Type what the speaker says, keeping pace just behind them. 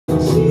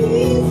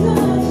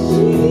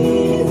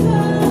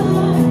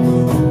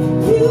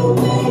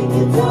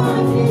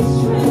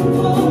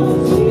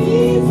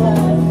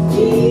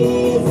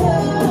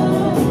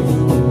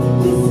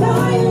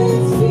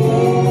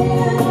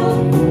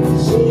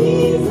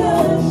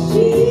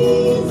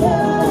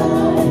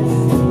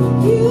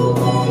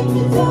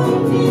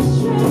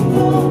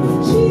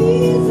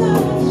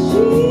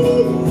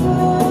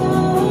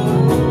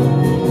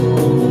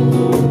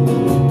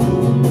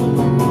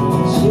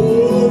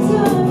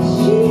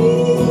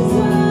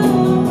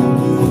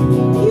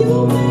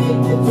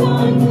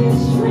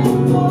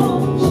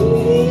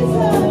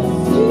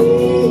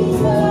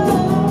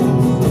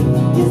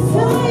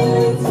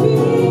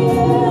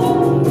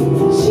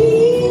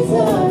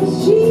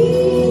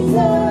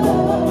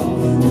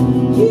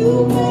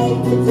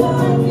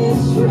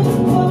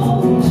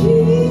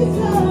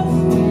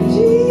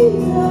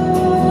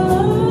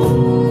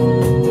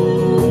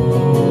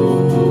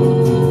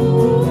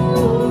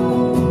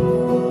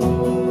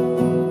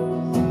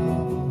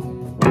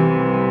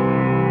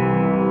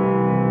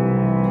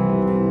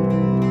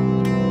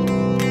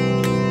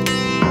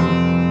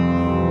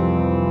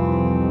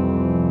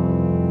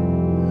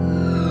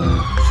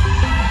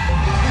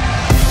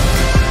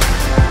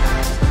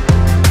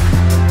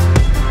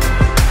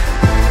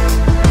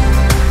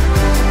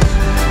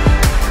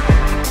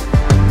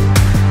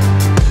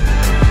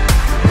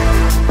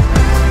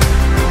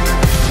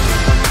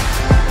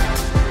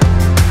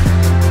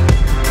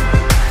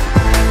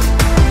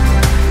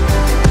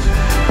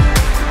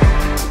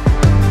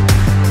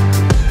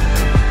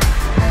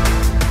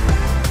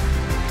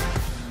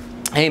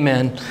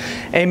Amen.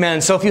 Amen.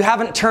 So if you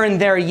haven't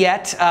turned there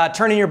yet,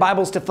 turn in your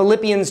Bibles to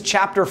Philippians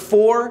chapter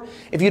 4.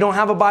 If you don't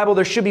have a Bible,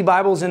 there should be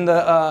Bibles in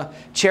the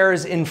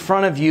chairs in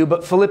front of you.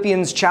 But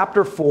Philippians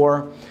chapter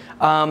 4,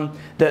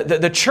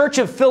 the church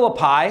of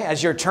Philippi,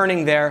 as you're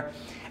turning there,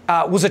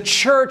 was a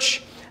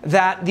church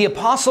that the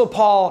Apostle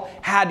Paul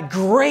had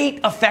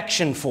great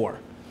affection for.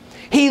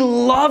 He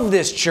loved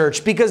this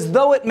church because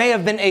though it may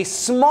have been a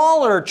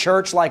smaller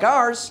church like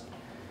ours,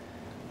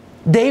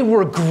 they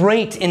were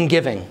great in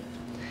giving.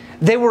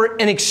 They were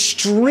an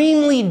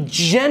extremely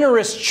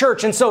generous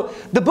church. And so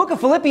the book of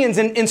Philippians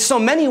in so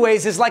many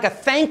ways is like a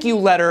thank you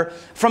letter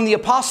from the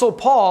Apostle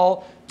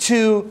Paul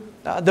to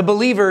the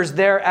believers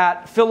there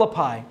at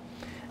Philippi.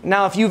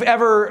 Now, if you've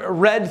ever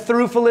read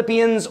through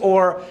Philippians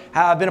or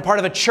have been a part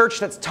of a church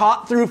that's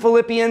taught through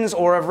Philippians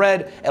or have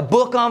read a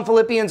book on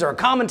Philippians or a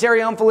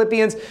commentary on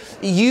Philippians,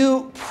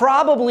 you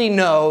probably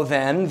know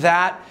then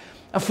that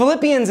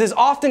Philippians is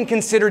often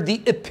considered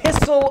the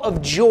epistle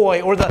of joy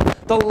or the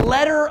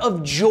letter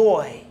of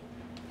joy.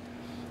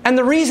 And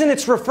the reason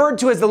it's referred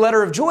to as the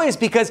letter of joy is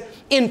because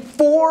in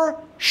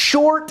 4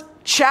 short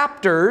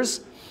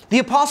chapters, the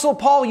Apostle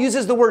Paul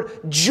uses the word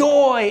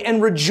joy and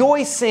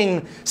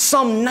rejoicing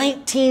some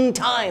 19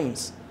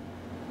 times.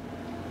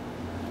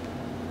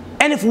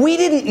 And if we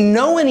didn't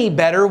know any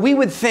better, we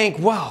would think,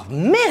 well,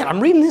 man,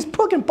 I'm reading this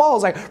book and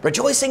Paul's like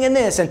rejoicing in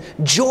this and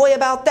joy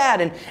about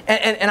that.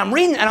 And I'm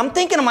reading and I'm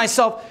thinking to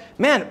myself,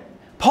 man,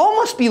 Paul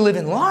must be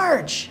living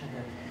large.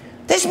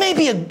 This may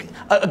be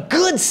a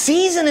good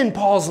season in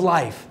Paul's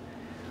life.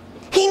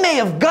 He may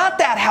have got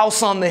that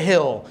house on the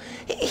hill.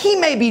 He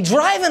may be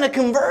driving a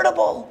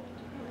convertible.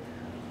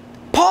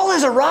 Paul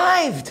has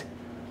arrived.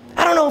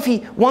 I don't know if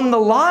he won the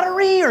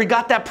lottery or he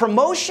got that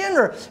promotion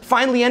or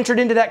finally entered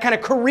into that kind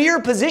of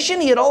career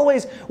position he had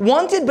always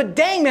wanted. But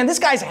dang, man, this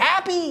guy's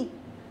happy.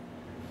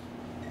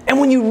 And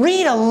when you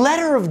read a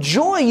letter of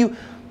joy,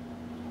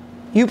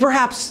 you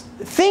perhaps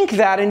think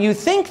that, and you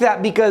think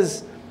that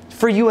because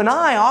for you and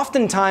I,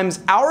 oftentimes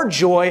our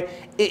joy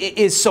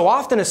is so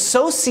often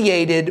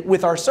associated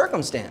with our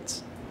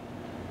circumstance.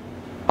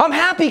 I'm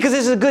happy because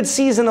this is a good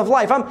season of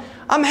life.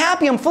 I'm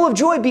happy, I'm full of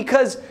joy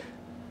because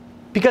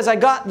I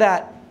got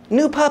that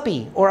new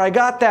puppy, or I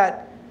got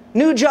that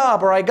new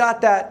job, or I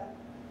got that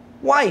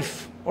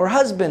wife or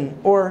husband,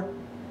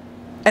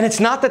 and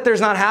it's not that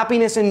there's not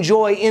happiness and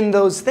joy in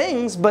those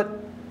things, but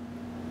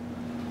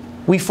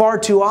we far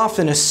too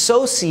often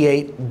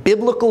associate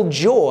biblical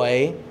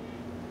joy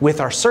with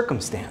our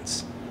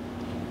circumstance.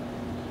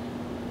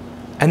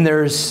 And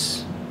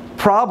there's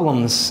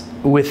problems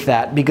with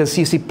that because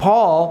you see,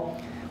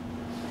 Paul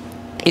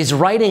is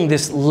writing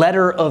this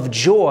letter of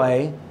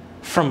joy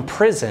from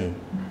prison.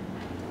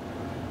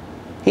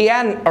 He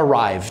hadn't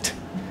arrived.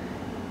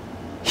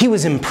 He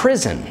was in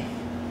prison.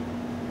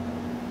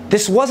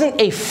 This wasn't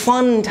a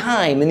fun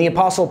time in the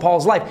Apostle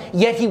Paul's life,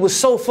 yet he was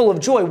so full of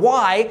joy.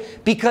 Why?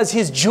 Because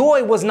his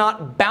joy was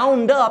not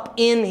bound up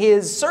in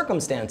his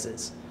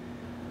circumstances.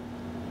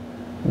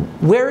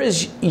 Where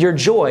is your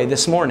joy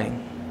this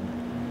morning?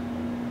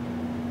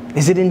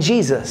 Is it in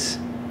Jesus?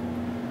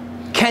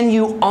 Can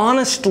you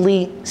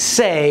honestly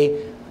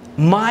say,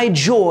 my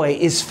joy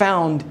is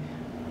found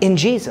in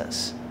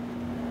Jesus?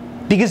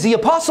 Because the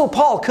Apostle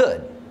Paul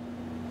could.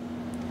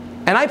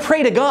 And I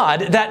pray to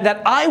God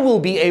that I will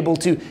be able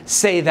to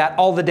say that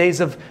all the days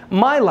of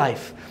my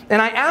life.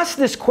 And I ask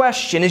this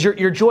question, is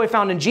your joy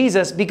found in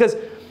Jesus? Because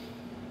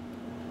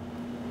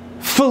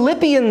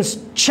Philippians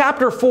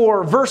chapter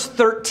 4, verse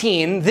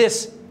 13,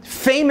 this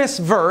famous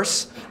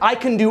verse, I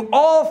can do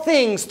all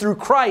things through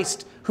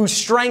Christ who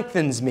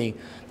strengthens me,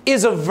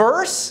 is a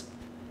verse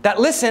that,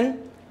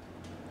 listen,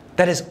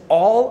 that is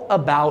all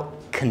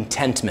about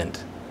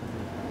contentment.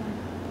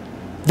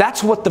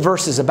 That's what the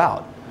verse is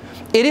about.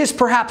 It is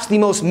perhaps the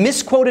most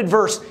misquoted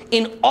verse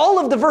in all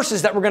of the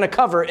verses that we're going to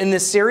cover in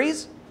this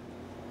series.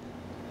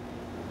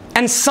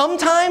 And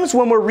sometimes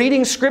when we're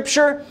reading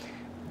Scripture,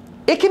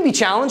 it can be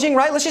challenging,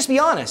 right? Let's just be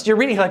honest. You're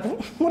reading, like,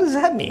 what does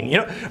that mean? You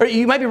know, or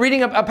you might be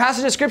reading a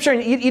passage of Scripture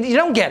and you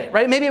don't get it,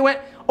 right? Maybe it went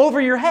over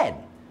your head.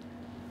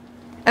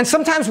 And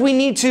sometimes we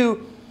need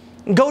to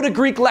go to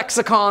Greek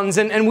lexicons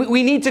and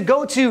we need to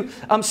go to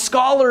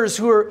scholars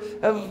who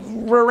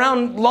were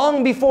around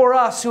long before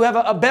us, who have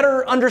a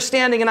better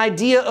understanding, an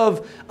idea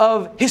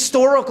of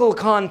historical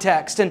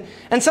context. And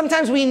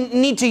sometimes we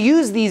need to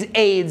use these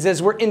aids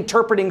as we're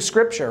interpreting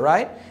Scripture,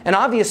 right? And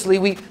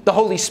obviously the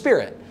Holy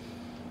Spirit.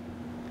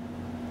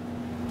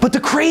 But the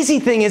crazy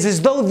thing is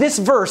though this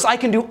verse, I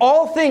can do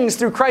all things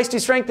through Christ who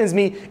strengthens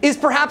me, is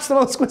perhaps the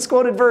most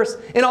misquoted verse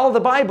in all of the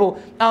Bible,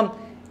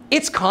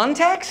 its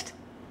context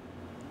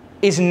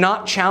is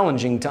not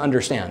challenging to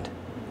understand.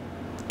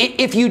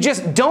 If you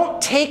just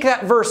don't take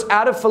that verse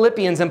out of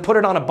Philippians and put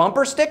it on a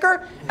bumper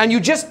sticker, and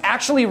you just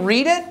actually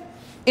read it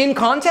in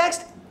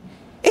context,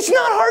 it's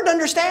not hard to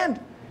understand.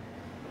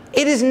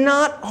 It is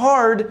not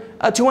hard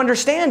to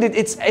understand.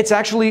 It's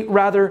actually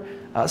rather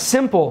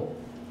simple.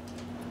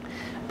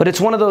 But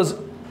it's one of those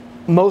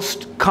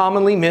most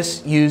commonly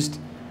misused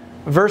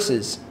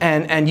verses.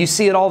 And you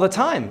see it all the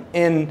time,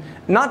 in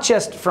not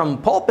just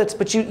from pulpits,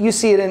 but you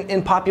see it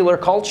in popular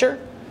culture.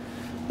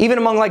 Even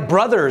among like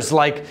brothers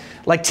like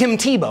Tim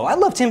Tebow. I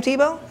love Tim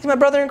Tebow. He's my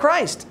brother in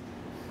Christ.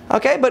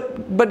 Okay,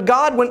 but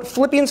God, when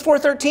Philippians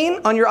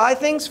 4:13 on your eye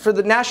things for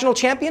the national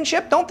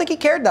championship, don't think He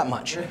cared that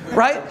much,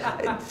 right?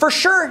 For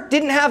sure,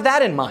 didn't have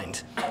that in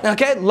mind.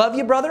 Okay, love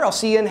you, brother. I'll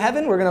see you in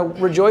heaven. We're going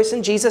to rejoice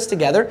in Jesus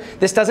together.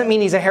 This doesn't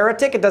mean he's a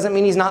heretic. It doesn't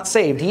mean he's not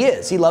saved. He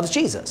is. He loves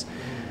Jesus.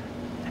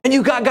 And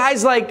you got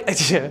guys like,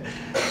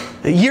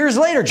 years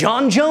later,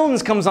 John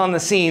Jones comes on the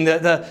scene,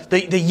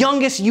 the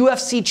youngest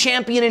UFC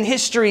champion in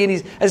history, and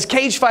he's as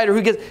cage fighter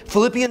who gets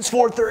Philippians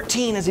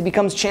 4:13 as he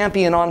becomes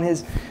champion on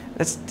his.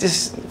 That's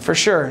just for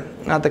sure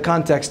not the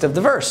context of the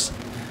verse.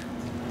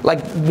 Like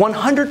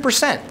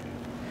 100%.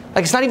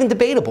 Like it's not even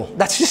debatable.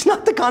 That's just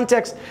not the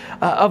context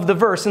of the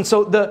verse. And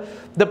so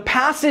the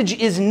passage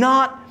is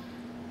not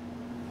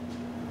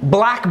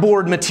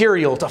blackboard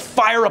material to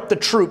fire up the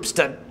troops,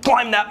 to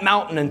climb that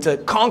mountain and to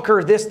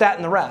conquer this, that,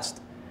 and the rest.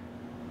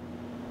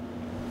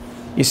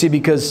 You see,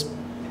 because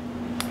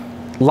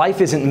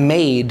life isn't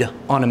made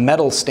on a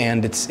metal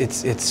stand,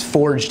 it's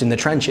forged in the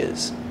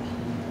trenches.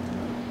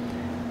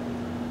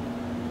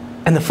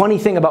 And the funny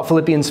thing about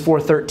Philippians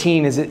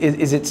 4:13 is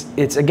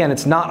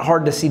it's not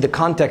hard to see the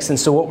context. And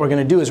so what we're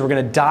going to do is we're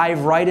going to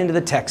dive right into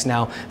the text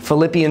now.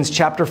 Philippians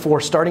chapter 4,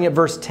 starting at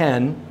verse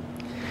 10.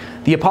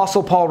 The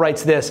Apostle Paul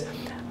writes this: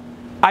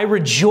 I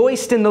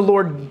rejoiced in the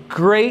Lord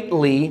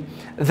greatly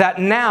that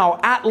now,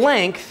 at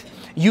length,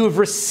 you have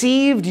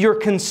received your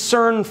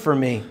concern for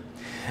me.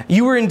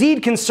 You were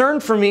indeed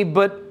concerned for me,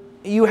 but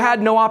you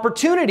had no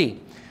opportunity.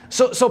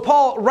 So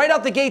Paul, right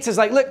out the gates, is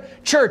like, look,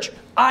 church,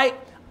 I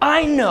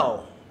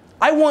know.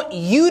 I want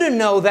you to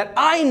know that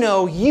I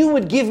know you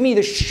would give me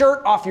the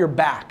shirt off your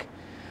back.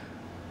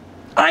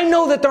 I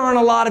know that there aren't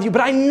a lot of you,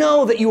 but I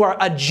know that you are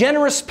a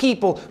generous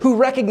people who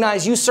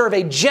recognize you serve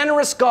a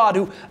generous God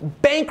who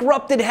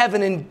bankrupted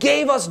heaven and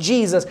gave us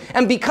Jesus.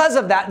 And because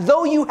of that,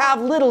 though you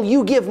have little,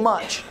 you give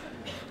much.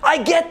 I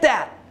get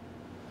that.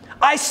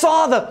 I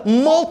saw the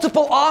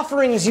multiple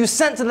offerings you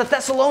sent to the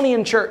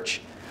Thessalonian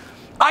church.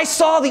 I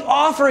saw the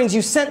offerings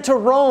you sent to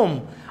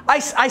Rome.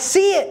 I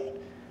see it.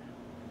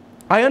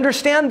 I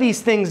understand these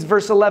things,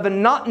 verse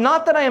 11, not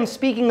that I am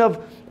speaking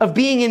of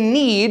being in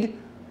need.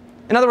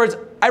 In other words,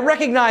 I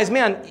recognize,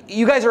 man,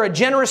 you guys are a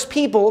generous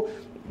people,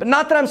 but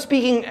not that I'm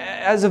speaking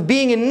as of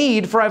being in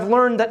need, for I've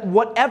learned that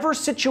whatever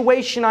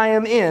situation I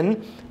am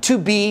in, to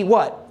be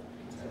what?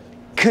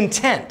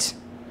 Content.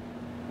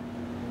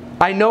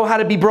 I know how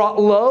to be brought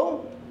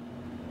low,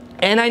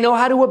 and I know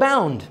how to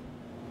abound.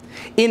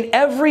 In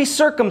every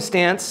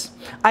circumstance,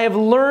 I have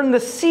learned the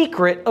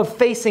secret of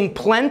facing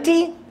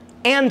plenty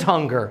and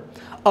hunger,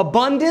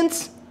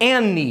 abundance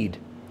and need.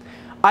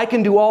 I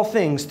can do all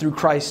things through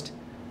Christ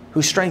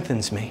who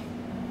strengthens me.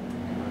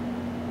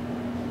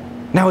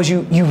 Now, as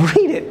you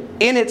read it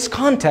in its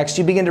context,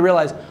 you begin to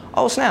realize,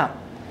 oh snap.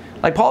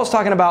 Like Paul's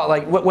talking about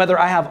like whether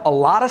I have a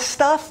lot of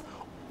stuff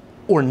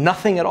or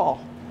nothing at all.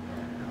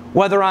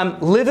 Whether I'm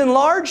living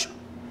large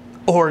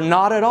or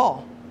not at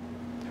all.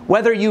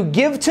 Whether you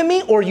give to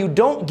me or you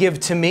don't give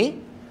to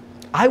me,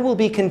 I will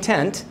be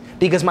content,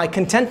 because my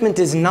contentment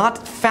is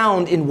not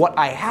found in what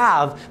I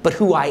have, but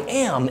who I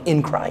am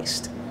in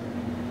Christ.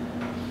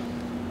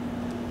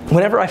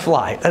 Whenever I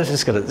fly, this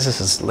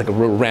is like a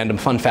real random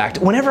fun fact.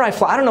 Whenever I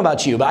fly, I don't know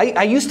about you, but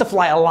I used to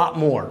fly a lot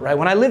more, right?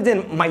 When I lived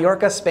in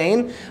Mallorca,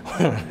 Spain,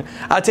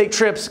 I'd take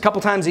trips a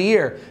couple times a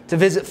year to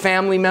visit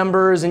family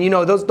members. And you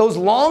know, those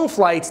long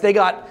flights,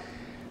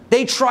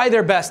 they try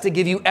their best to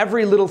give you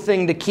every little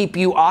thing to keep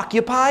you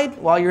occupied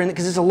while you're in it,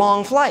 because it's a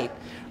long flight.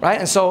 Right?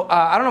 And so,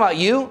 I don't know about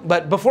you,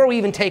 but before we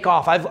even take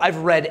off, I've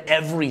read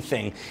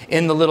everything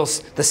in the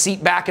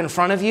seat back in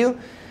front of you.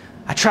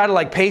 I try to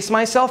like pace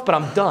myself, but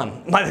I'm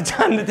done. By the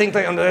time the thing,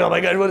 I'm like, oh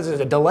my God, what is this,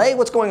 a delay?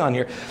 What's going on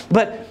here?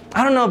 But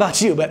I don't know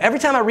about you, but every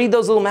time I read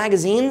those little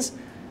magazines,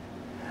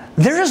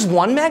 there's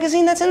one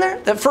magazine that's in there.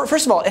 That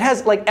first of all, it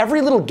has like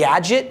every little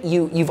gadget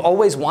you've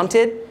always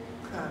wanted.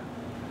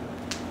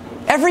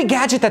 Every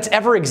gadget that's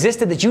ever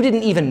existed that you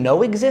didn't even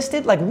know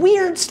existed. Like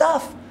weird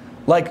stuff.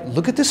 Like,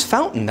 look at this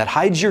fountain that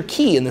hides your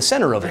key in the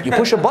center of it. You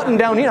push a button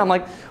down here. I'm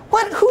like,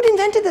 what? Who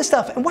invented this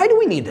stuff? And why do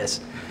we need this?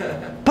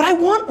 But I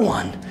want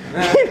one.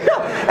 You know?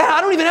 And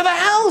I don't even have a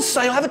house.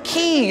 I don't have a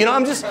key. You know,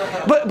 I'm just,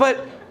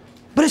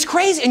 but it's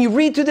crazy. And you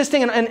read through this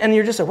thing and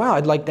you're just like, wow,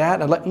 I'd like that.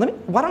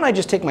 Why don't I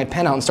just take my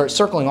pen out and start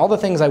circling all the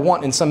things I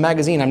want in some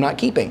magazine I'm not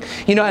keeping?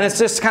 You know, and it's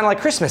just kind of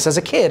like Christmas as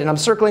a kid. And I'm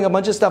circling a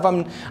bunch of stuff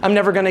I'm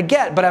never going to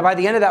get. But by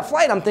the end of that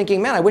flight, I'm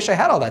thinking, man, I wish I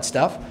had all that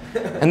stuff.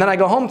 And then I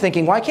go home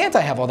thinking, why can't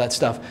I have all that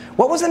stuff?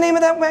 What was the name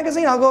of that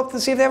magazine? I'll go up to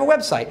see if they have a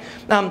website.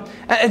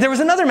 There was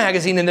another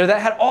magazine in there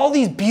that had all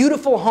these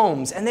beautiful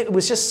homes. And it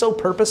was just so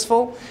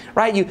purposeful,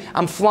 right?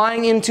 I'm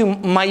flying into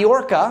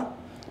Mallorca,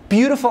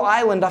 beautiful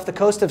island off the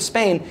coast of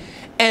Spain.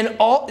 And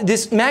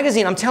this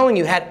magazine, I'm telling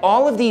you, had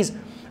all of these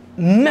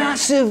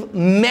massive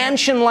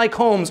mansion-like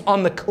homes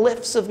on the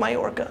cliffs of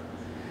Mallorca.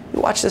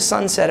 You watch the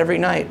sunset every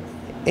night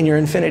in your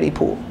infinity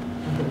pool.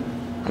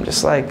 I'm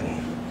just like,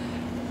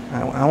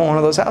 I want one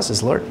of those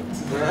houses, Lord.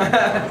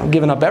 I'm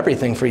giving up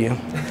everything for you.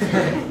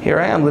 Here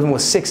I am living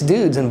with 6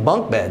 dudes in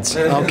bunk beds.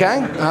 Okay,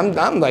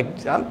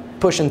 I'm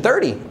pushing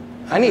 30.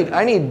 I need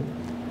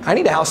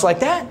a house like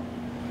that.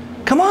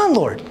 Come on,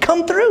 Lord,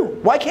 come through.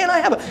 Why can't I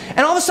have it? And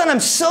all of a sudden, I'm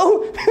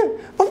so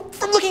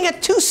from looking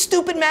at 2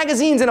 stupid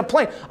magazines in a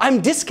plane,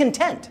 I'm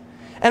discontent,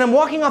 and I'm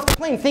walking off the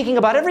plane thinking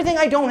about everything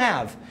I don't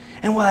have.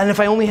 And well, and if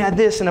I only had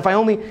this, and if I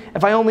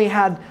only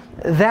had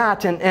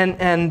that,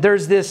 and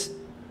there's this.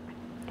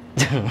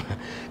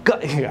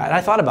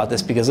 I thought about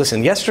this because,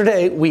 listen,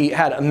 yesterday we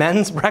had a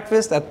men's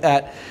breakfast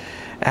at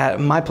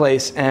my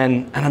place,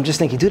 and I'm just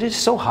thinking, dude, it's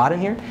so hot in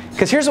here.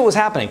 Because here's what was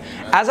happening.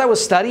 As I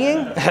was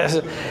studying,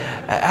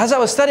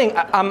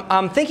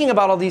 I'm thinking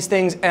about all these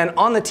things, and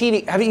on the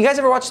TV, have you guys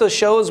ever watched those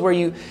shows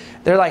where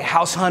they're like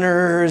house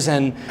hunters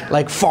and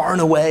like far and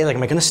away, like,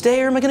 am I going to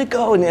stay or am I going to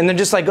go? And they're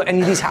just like,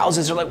 and these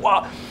houses are like,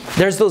 wow.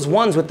 There's those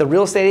ones with the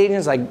real estate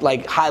agents,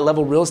 like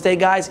high-level real estate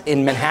guys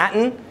in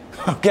Manhattan.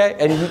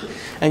 Okay,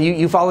 and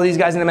you follow these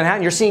guys into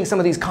Manhattan. You're seeing some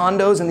of these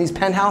condos and these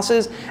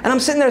penthouses, and I'm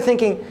sitting there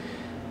thinking,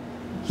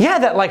 yeah,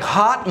 that like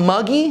hot,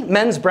 muggy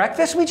men's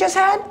breakfast we just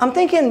had. I'm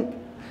thinking,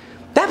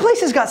 that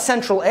place has got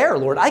central air,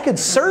 Lord. I could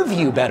serve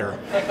you better.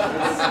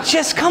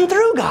 Just come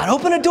through, God.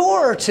 Open a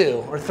door or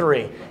 2 or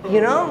 3.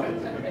 You know,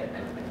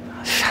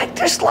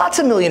 there's lots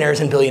of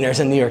millionaires and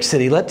billionaires in New York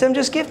City. Let them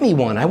just give me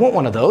one. I want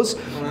one of those.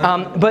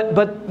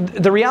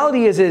 But the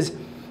reality is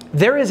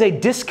there is a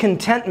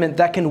discontentment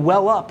that can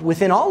well up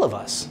within all of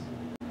us,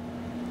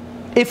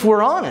 if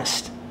we're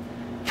honest,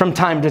 from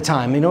time to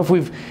time. You know,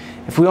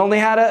 if we only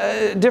had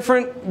a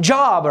different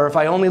job, or if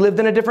I only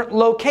lived in a different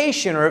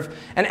location,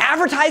 and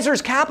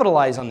advertisers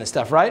capitalize on this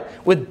stuff, right?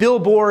 With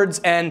billboards,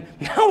 and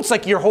now it's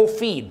like your whole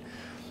feed.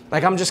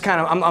 Like I'm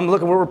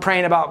looking, we're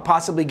praying about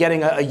possibly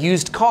getting a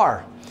used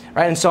car.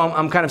 Right? And so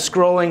I'm kind of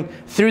scrolling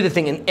through the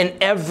thing, and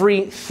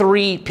every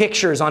 3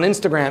 pictures on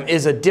Instagram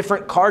is a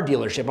different car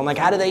dealership. I'm like,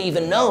 how do they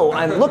even know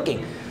I'm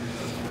looking?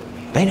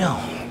 They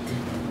know.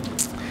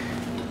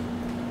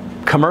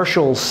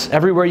 Commercials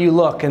everywhere you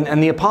look.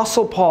 And the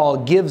Apostle Paul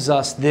gives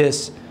us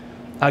this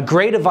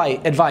great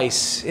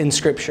advice in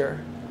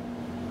Scripture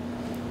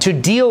to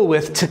deal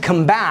with, to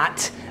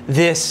combat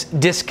this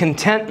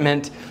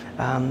discontentment.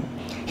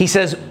 He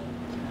says,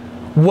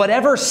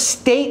 whatever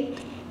state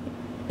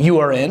you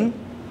are in,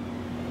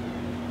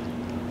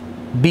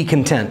 be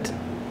content.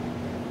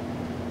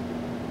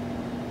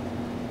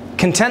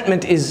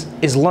 Contentment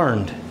is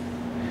learned.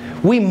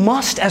 We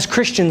must, as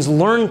Christians,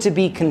 learn to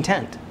be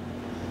content.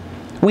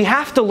 We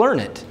have to learn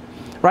it,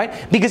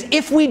 right? Because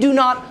if we do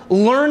not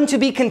learn to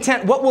be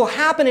content, what will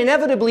happen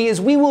inevitably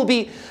is we will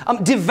be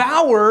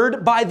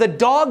devoured by the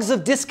dogs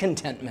of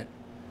discontentment.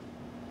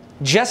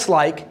 Just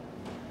like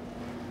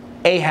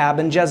Ahab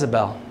and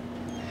Jezebel.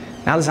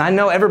 Now listen, I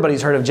know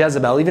everybody's heard of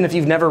Jezebel, even if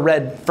you've never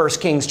read 1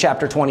 Kings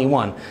chapter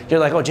 21. You're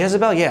like, oh,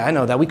 Jezebel? Yeah, I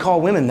know that. We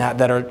call women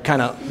that are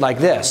kind of like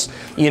this.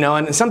 You know,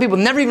 and some people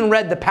never even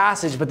read the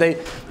passage, but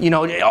they, you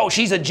know, oh,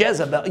 she's a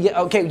Jezebel.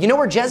 Yeah, okay, you know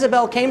where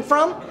Jezebel came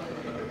from?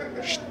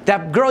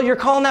 That girl you're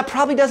calling that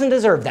probably doesn't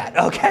deserve that,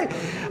 okay?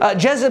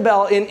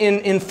 Jezebel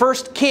in 1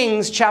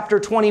 Kings chapter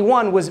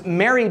 21 was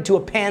married to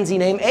a pansy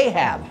named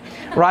Ahab,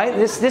 right?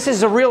 This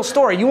is a real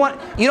story. You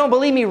don't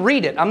believe me?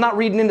 Read it. I'm not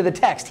reading into the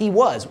text. He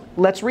was.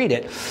 Let's read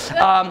it.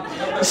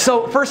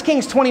 So 1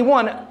 Kings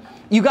 21,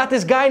 you got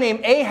this guy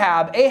named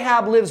Ahab.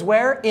 Ahab lives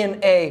where? In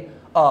a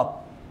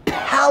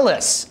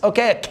palace,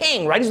 okay? A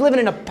king, right? He's living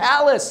in a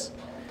palace.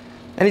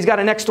 And he's got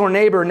a next door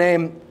neighbor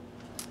named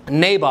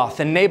Naboth,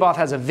 and Naboth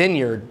has a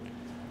vineyard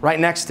right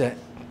next to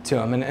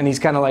him, and he's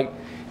kind of like,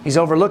 he's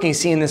overlooking, he's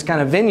seeing this kind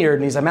of vineyard,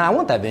 and he's like, man, I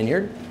want that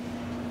vineyard.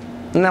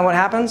 Isn't that what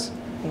happens?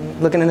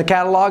 Looking in the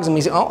catalogs, and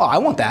he's like, oh, I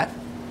want that.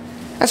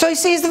 And so he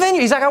sees the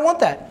vineyard. He's like, I want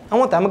that. I'm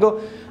gonna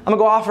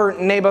go offer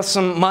Naboth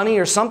some money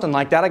or something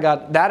like that. I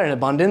got that in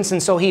abundance.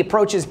 And so he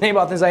approaches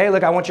Naboth and says, hey,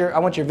 look, I want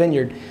your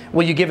vineyard.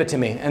 Will you give it to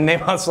me? And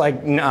Naboth's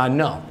like,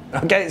 no.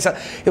 Okay, so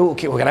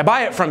okay, well, can I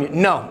buy it from you?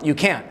 No, you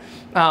can't.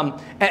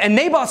 And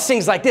Naboth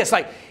sings like this,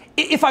 like,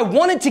 if I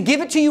wanted to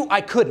give it to you,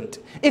 I couldn't.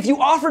 If you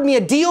offered me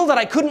a deal that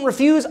I couldn't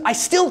refuse, I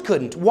still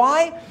couldn't.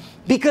 Why?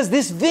 Because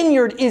this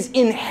vineyard is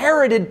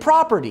inherited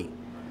property.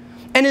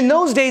 And in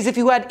those days, if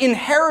you had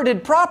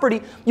inherited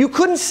property, you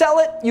couldn't sell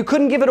it, you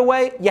couldn't give it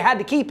away, you had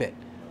to keep it.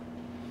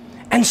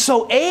 And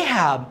so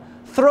Ahab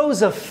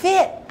throws a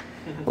fit,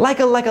 like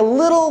a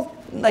little,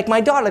 like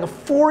my daughter, like a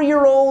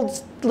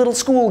 4-year-old little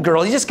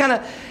schoolgirl. He just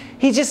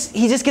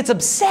gets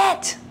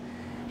upset.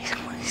 He's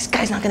like, this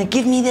guy's not going to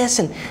give me this,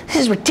 and this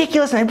is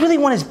ridiculous, and I really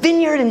want his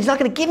vineyard, and he's not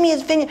going to give me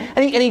his vineyard.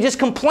 And he just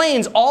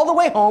complains all the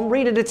way home.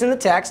 Read it, it's in the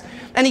text.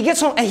 And he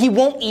gets home, and he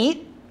won't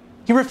eat.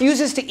 He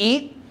refuses to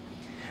eat.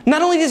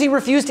 Not only does he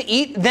refuse to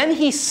eat, then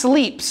he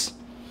sleeps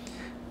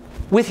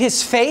with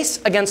his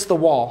face against the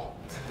wall.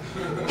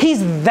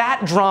 He's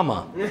that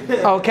drama,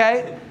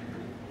 okay?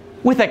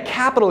 With a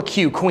capital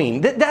Q,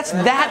 queen. That's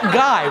that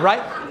guy,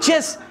 right?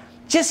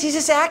 He's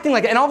just acting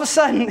like it. And all of a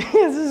sudden,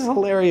 this is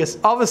hilarious.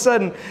 All of a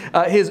sudden,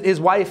 his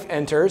wife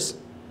enters,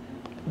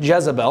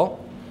 Jezebel.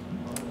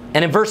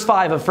 And in verse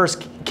 5 of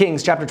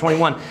Kings chapter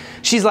 21.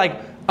 She's like,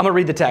 I'm going to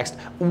read the text.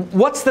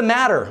 What's the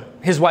matter?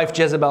 His wife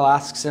Jezebel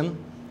asks him.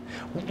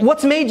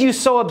 What's made you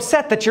so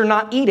upset that you're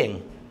not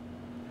eating?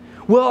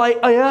 Well,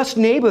 I asked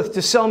Naboth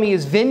to sell me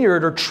his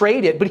vineyard or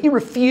trade it, but he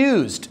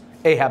refused,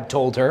 Ahab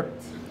told her.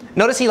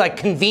 Notice he like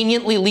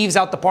conveniently leaves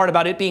out the part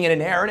about it being an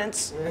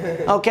inheritance.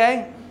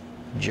 Okay?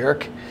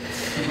 Jerk.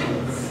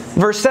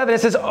 Verse 7,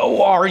 it says,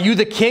 oh, are you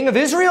the king of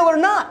Israel or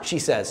not? She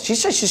says.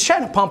 She's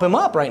trying to pump him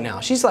up right now.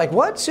 She's like,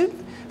 what?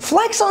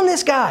 Flex on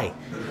this guy.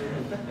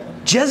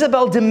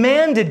 Jezebel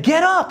demanded,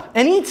 get up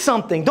and eat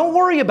something. Don't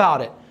worry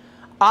about it.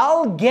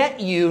 I'll get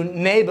you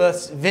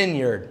Naboth's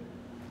vineyard.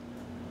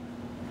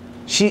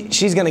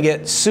 She's going to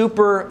get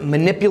super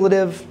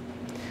manipulative.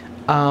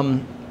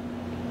 And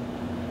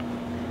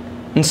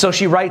so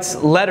she writes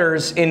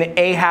letters in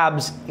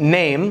Ahab's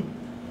name,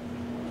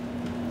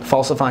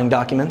 falsifying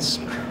documents.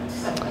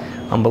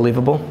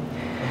 Unbelievable.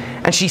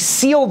 And she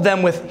sealed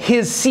them with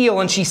his seal,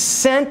 and she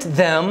sent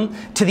them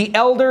to the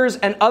elders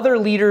and other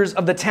leaders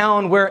of the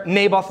town where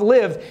Naboth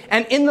lived.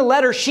 And in the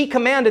letter, she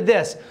commanded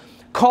this: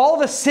 call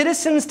the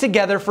citizens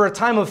together for a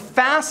time of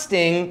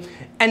fasting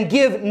and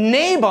give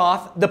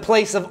Naboth the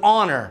place of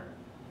honor.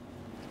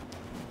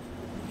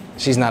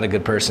 She's not a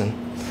good person.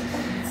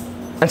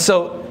 And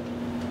so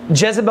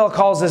Jezebel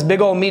calls this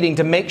big old meeting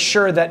to make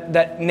sure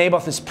that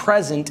Naboth is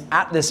present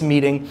at this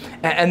meeting.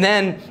 And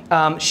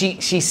then she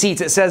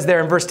seats, it says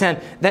there in verse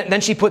 10,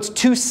 then she puts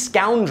two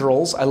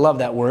scoundrels, I love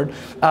that word.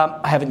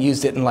 I haven't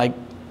used it in like,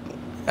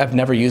 I've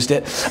never used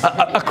it.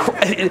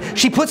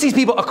 She puts these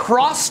people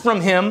across from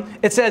him,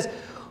 it says,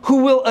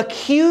 who will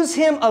accuse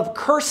him of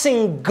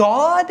cursing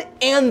God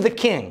and the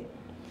king,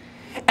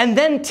 and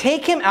then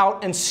take him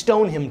out and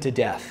stone him to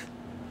death.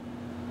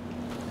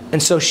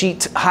 And so she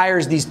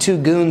hires these two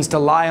goons to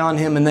lie on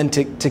him and then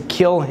to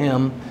kill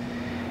him.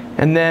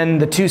 And then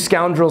the two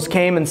scoundrels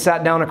came and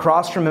sat down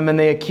across from him, and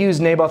they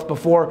accused Naboth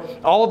before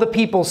all the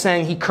people,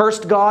 saying he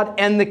cursed God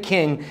and the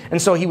king. And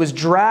so he was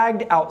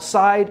dragged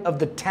outside of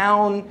the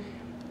town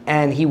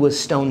and he was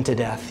stoned to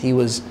death. He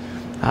was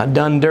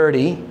done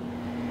dirty.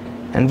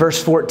 And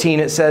verse 14,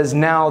 it says,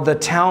 now the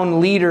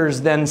town leaders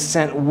then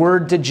sent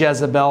word to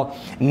Jezebel,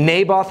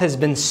 Naboth has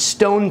been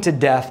stoned to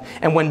death.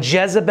 And when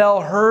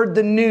Jezebel heard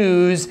the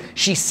news,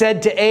 she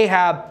said to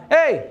Ahab,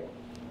 hey,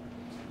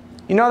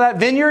 you know that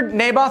vineyard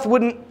Naboth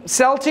wouldn't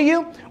sell to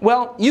you?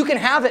 Well, you can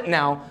have it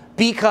now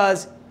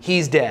because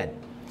he's dead.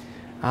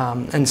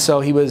 And so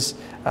he was,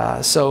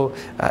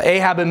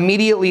 Ahab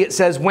immediately, it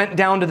says, went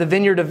down to the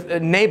vineyard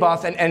of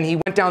Naboth, and he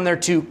went down there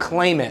to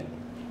claim it.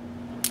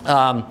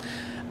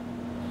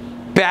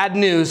 Bad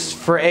news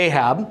for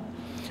Ahab.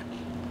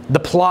 The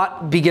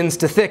plot begins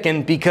to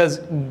thicken because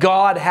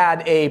God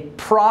had a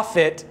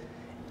prophet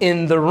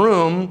in the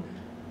room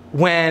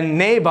when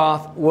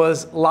Naboth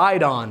was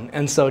lied on.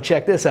 And so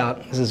check this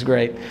out. This is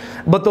great.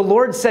 But the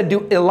Lord said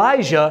to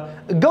Elijah,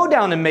 go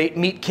down and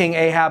meet King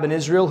Ahab in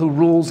Israel, who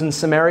rules in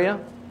Samaria.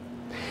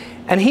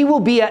 And he will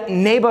be at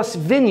Naboth's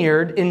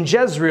vineyard in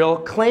Jezreel,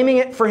 claiming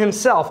it for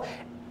himself.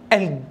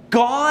 And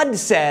God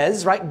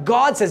says, right?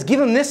 God says,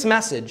 give him this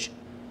message.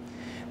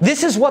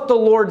 This is what the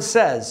Lord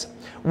says.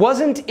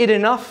 Wasn't it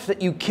enough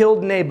that you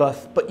killed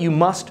Naboth, but you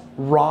must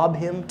rob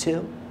him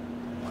too?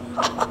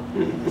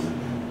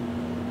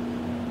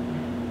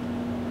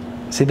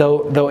 See,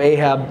 though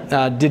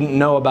Ahab didn't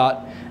know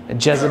about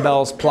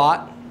Jezebel's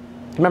plot,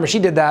 remember she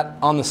did that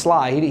on the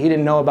sly. He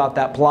didn't know about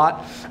that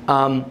plot.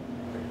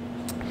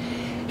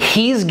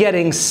 He's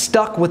getting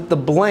stuck with the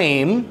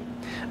blame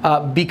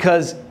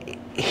because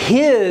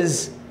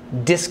his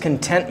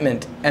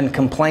discontentment and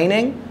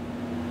complaining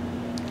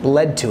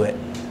led to it.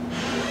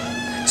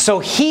 So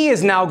he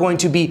is now going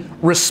to be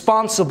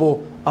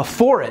responsible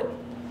for it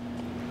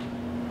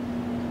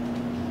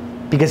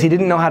because he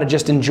didn't know how to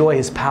just enjoy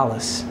his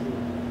palace.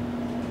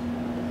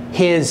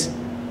 His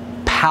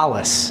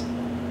palace.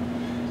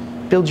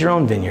 Build your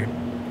own vineyard.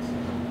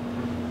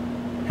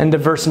 End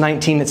of verse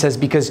 19, it says,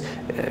 because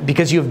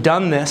you have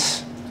done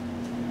this,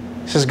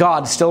 this is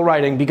God still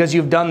writing, because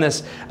you've done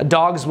this,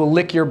 dogs will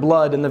lick your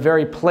blood in the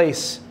very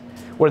place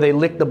where they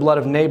licked the blood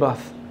of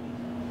Naboth.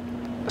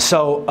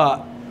 So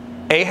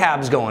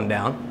Ahab's going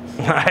down,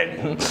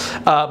 right?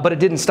 But it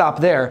didn't stop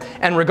there.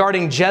 And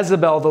regarding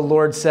Jezebel, the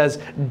Lord says,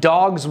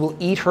 dogs will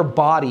eat her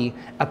body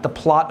at the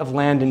plot of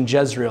land in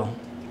Jezreel.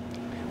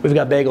 We've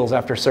got bagels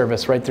after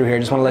service right through here.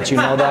 Just want to let you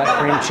know that.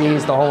 Cream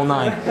cheese, the whole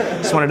nine.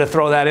 Just wanted to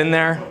throw that in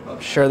there.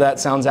 Sure, that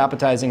sounds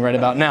appetizing right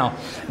about now.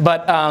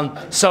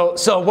 But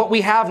so what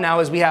we have now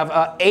is we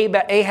have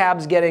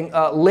Ahab's getting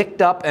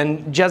licked up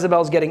and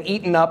Jezebel's getting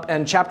eaten up.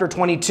 And chapter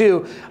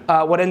 22,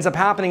 what ends up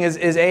happening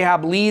is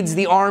Ahab leads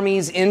the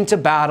armies into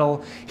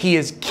battle. He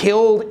is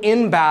killed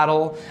in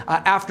battle.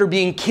 After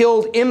being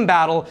killed in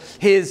battle,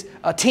 his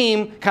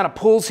team kind of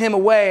pulls him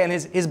away, and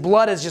his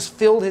blood has just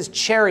filled his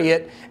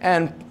chariot.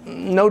 And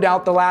no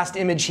doubt the last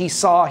image he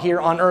saw here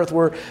on earth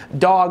were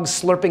dogs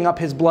slurping up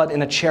his blood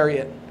in a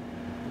chariot.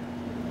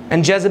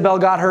 And Jezebel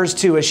got hers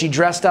too. As she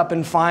dressed up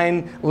in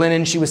fine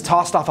linen, she was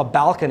tossed off a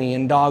balcony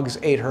and dogs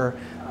ate her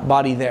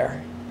body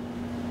there.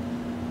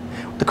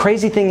 The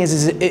crazy thing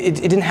is it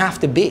didn't have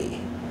to be.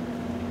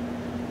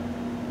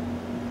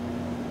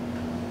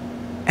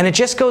 And it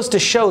just goes to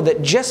show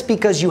that just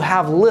because you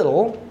have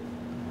little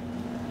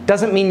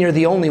doesn't mean you're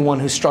the only one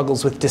who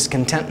struggles with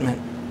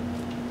discontentment.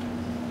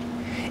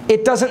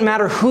 It doesn't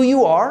matter who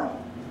you are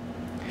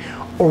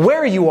or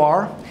where you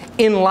are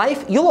in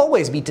life, you'll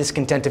always be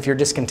discontent if you're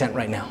discontent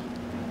right now.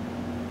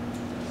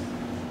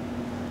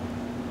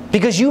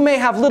 Because you may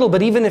have little,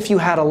 but even if you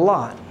had a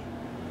lot.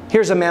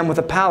 Here's a man with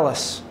a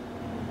palace.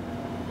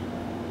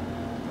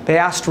 They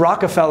asked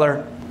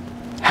Rockefeller,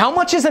 how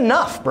much is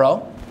enough,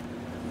 bro?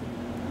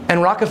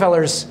 And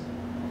Rockefeller's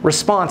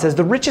response, as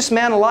the richest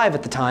man alive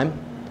at the time,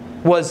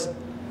 was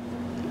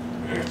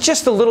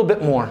just a little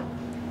bit more.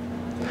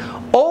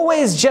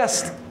 Always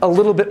just a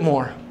little bit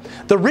more.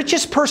 The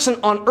richest person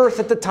on earth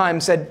at the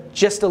time said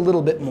just a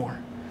little bit more.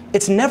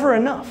 It's never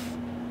enough.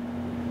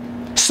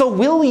 So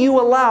will you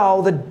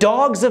allow the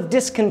dogs of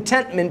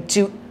discontentment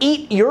to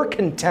eat your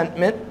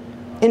contentment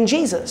in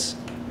Jesus?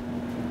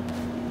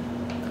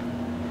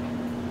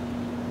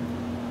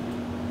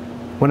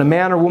 When a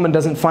man or woman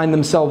doesn't find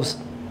themselves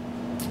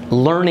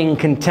learning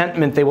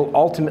contentment, they will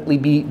ultimately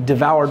be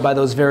devoured by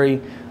those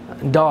very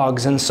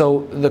dogs. And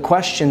so the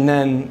question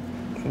then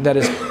that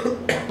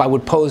I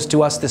would pose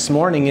to us this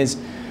morning is,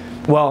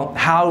 well,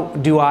 how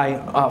do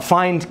I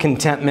find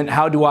contentment?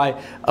 How do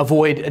I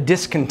avoid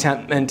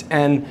discontentment?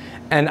 And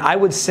I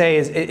would say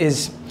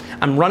is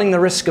I'm running the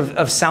risk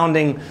of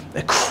sounding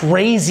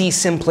crazy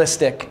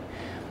simplistic,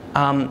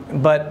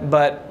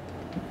 but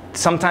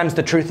sometimes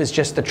the truth is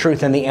just the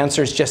truth, and the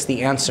answer is just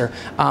the answer.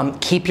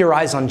 Keep your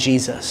eyes on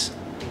Jesus,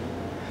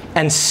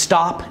 and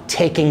stop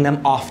taking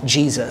them off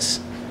Jesus.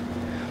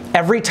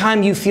 Every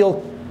time you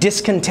feel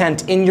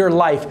discontent in your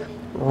life,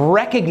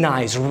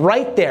 recognize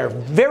right there,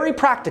 very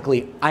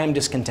practically, I am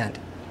discontent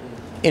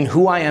in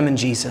who I am in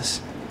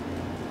Jesus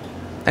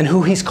and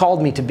who He's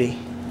called me to be.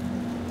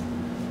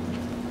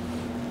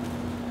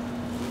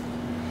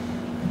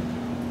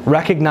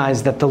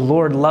 Recognize that the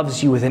Lord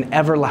loves you with an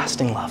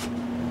everlasting love.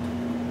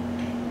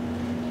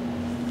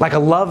 Like a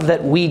love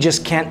that we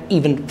just can't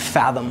even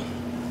fathom.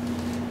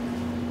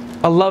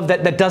 A love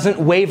that doesn't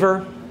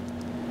waver.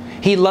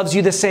 He loves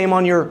you the same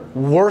on your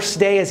worst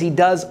day as He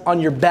does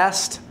on your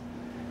best.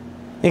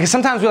 Because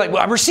sometimes we're like,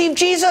 well, I received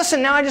Jesus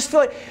and now I just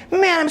feel like,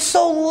 man, I'm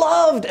so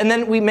loved. And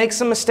then we make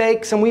some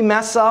mistakes and we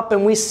mess up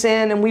and we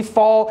sin and we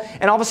fall.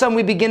 And all of a sudden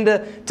we begin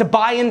to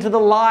buy into the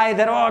lie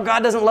that, oh,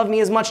 God doesn't love me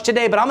as much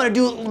today, but I'm going to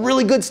do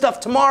really good stuff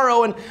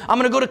tomorrow. And I'm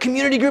going to go to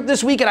community group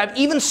this week. And I've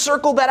even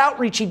circled that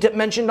outreach He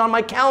mentioned on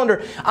my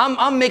calendar.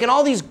 I'm making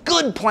all these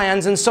good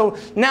plans. And so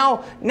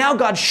now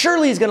God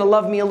surely is going to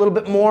love me a little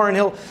bit more. And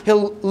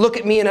He'll look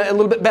at me in a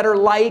little bit better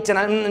light.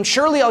 And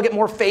surely I'll get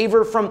more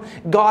favor from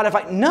God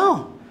if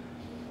No.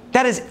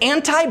 That is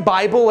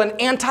anti-Bible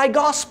and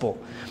anti-gospel.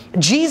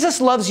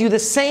 Jesus loves you the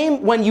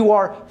same when you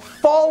are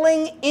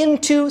falling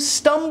into,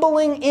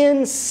 stumbling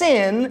in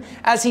sin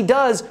as He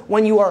does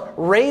when you are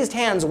raised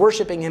hands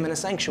worshiping Him in a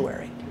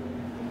sanctuary.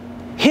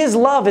 His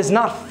love is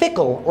not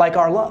fickle like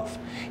our love.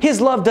 His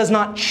love does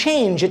not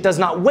change. It does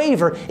not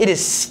waver. It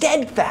is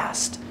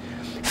steadfast.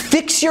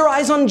 Fix your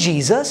eyes on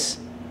Jesus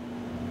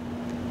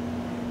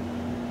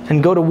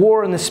and go to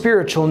war in the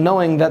spiritual,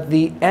 knowing that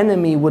the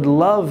enemy would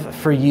love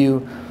for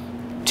you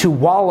to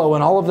wallow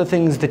in all of the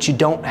things that you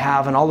don't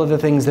have and all of the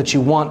things that you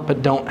want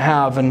but don't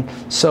have. And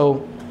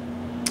so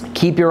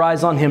keep your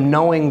eyes on Him,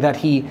 knowing that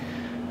He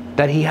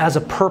has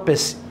a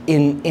purpose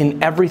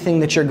in everything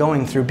that you're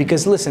going through.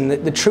 Because listen,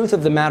 the truth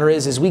of the matter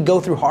is we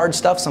go through hard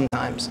stuff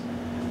sometimes.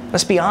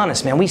 Let's be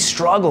honest, man. We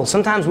struggle.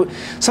 Sometimes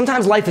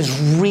life is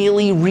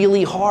really,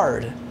 really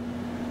hard.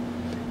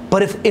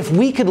 But if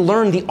we could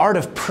learn the art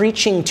of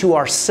preaching to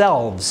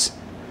ourselves,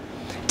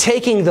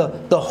 taking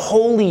the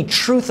holy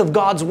truth of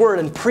God's Word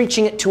and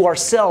preaching it to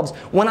ourselves,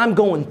 when I'm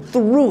going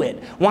through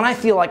it, when I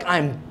feel like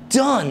I'm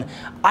done,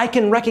 I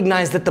can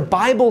recognize that the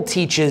Bible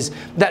teaches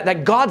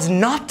that God's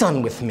not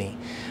done with me.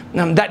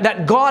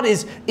 That God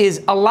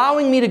is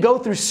allowing me to go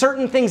through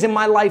certain things in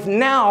my life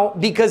now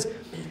because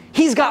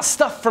He's got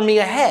stuff for me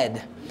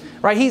ahead.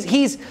 Right?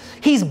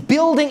 He's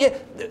building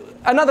it.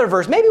 Another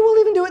verse. Maybe we'll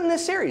even do it in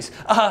this series.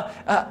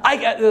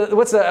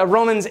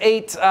 Romans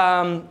 8...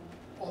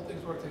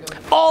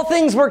 all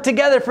things work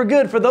together for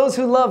good for those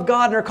who love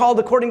God and are called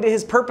according to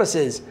His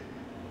purposes.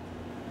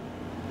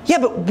 Yeah,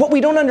 but what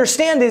we don't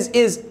understand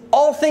is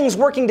all things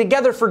working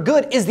together for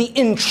good is the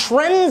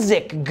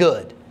intrinsic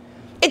good.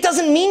 It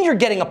doesn't mean you're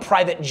getting a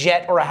private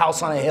jet or a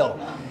house on a hill.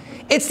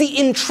 It's the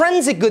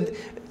intrinsic good.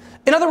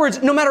 In other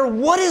words, no matter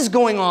what is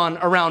going on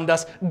around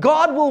us,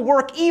 God will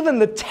work even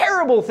the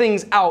terrible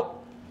things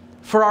out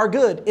for our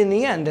good in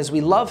the end as we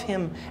love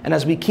Him and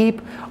as we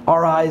keep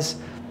our eyes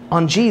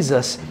on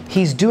Jesus.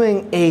 He's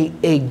doing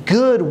a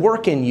good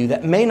work in you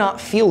that may not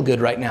feel good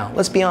right now.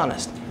 Let's be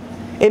honest.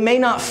 It may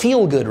not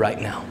feel good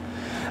right now.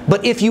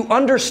 But if you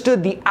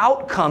understood the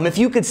outcome, if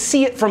you could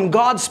see it from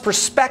God's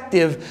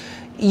perspective,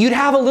 you'd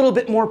have a little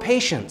bit more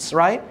patience,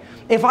 right?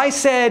 If I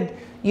said,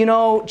 you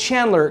know,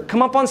 Chandler,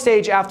 come up on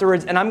stage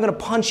afterwards and I'm going to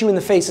punch you in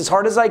the face as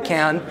hard as I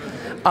can,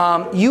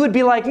 you would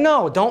be like,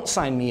 no, don't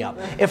sign me up.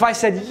 If I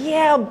said,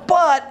 yeah,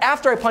 but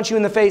after I punch you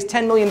in the face,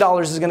 $10 million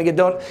is going to get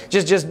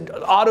just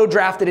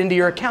auto-drafted into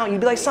your account,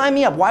 you'd be like, sign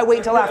me up. Why wait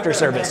until after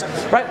service?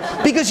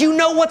 Right? Because you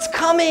know what's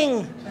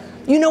coming.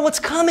 You know what's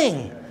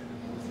coming.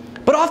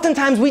 But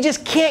oftentimes we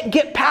just can't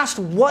get past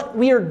what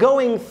we are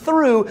going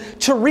through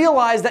to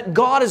realize that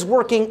God is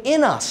working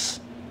in us.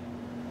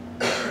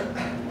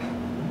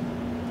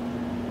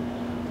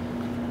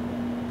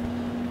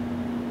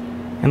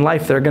 In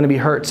life, there are going to be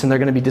hurts and there are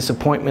going to be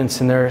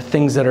disappointments and there are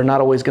things that are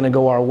not always going to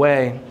go our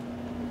way.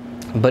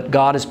 But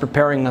God is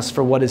preparing us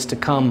for what is to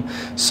come.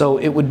 So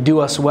it would do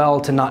us well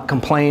to not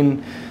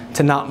complain,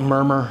 to not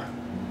murmur,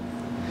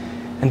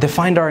 and to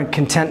find our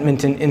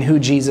contentment in who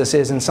Jesus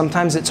is. And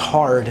sometimes it's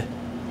hard.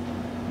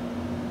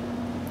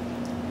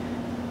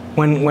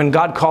 When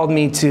God called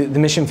me to the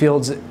mission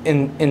fields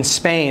in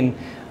Spain,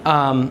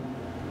 I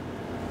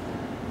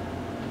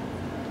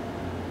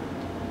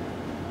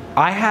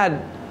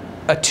had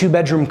a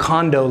 2-bedroom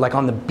condo like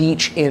on the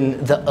beach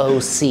in the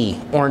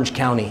OC, Orange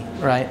County,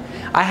 right?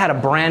 I had a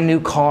brand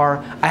new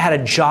car. I had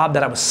a job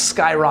that I was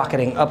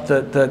skyrocketing up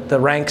the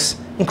ranks.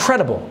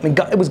 Incredible. I mean,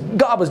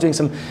 God was doing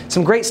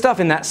some great stuff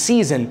in that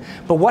season.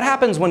 But what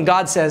happens when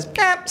God says,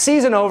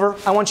 season over,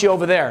 I want you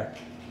over there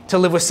to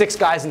live with 6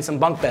 guys in some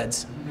bunk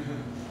beds?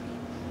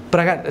 But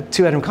I got a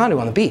 2-bedroom condo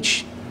on the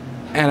beach,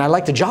 and I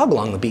like to jog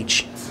along the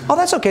beach. Oh,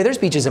 that's okay. There's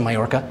beaches in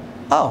Mallorca.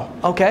 Oh,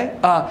 okay.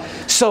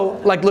 So,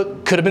 like,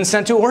 look, could have been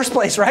sent to a worse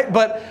place, right?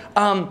 But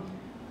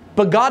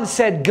God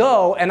said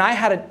go, and I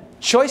had a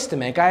choice to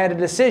make. I had a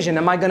decision.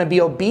 Am I going to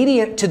be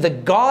obedient to the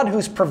God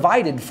who's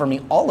provided for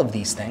me all of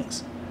these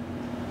things?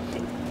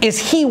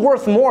 Is He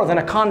worth more than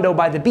a condo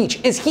by the beach?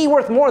 Is He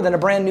worth more than a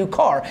brand new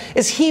car?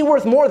 Is He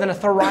worth more than a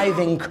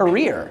thriving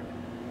career?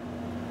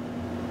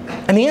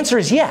 And the answer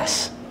is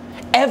yes.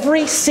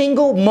 Every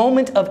single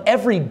moment of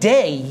every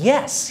day,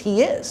 yes,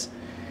 He is.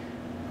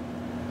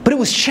 But it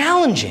was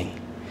challenging.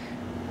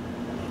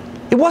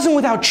 It wasn't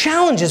without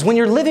challenges when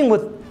you're living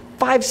with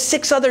 5,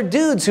 6 other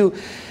dudes who,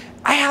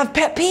 I have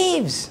pet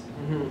peeves.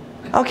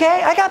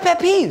 Okay? I got pet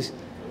peeves.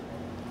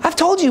 I've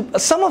told you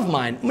some of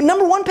mine.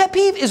 Number 1 pet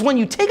peeve is when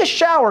you take a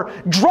shower,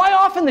 dry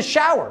off in the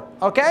shower,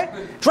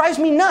 okay? Drives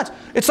me nuts.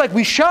 It's like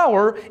we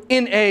shower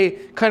in a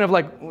kind of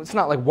like, it's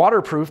not like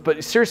waterproof,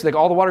 but seriously, like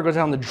all the water goes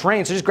down the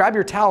drain. So just grab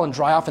your towel and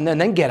dry off and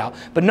then get out.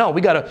 But no,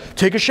 we got to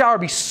take a shower,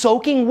 be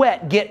soaking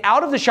wet, get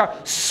out of the shower,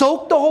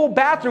 soak the whole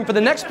bathroom for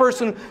the next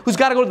person who's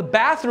got to go to the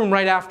bathroom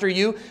right after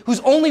you,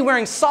 who's only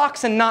wearing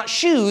socks and not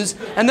shoes,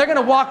 and they're going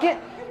to walk in.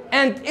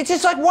 And it's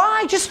just like,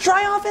 why? Just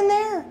dry off in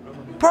there.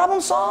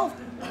 Problem solved.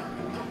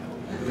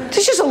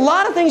 There's just a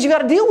lot of things you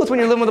got to deal with when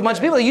you're living with a bunch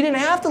of people that you didn't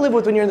have to live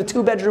with when you're in the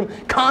 2-bedroom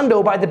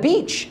condo by the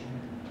beach.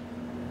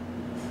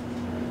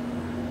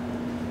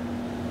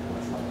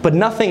 But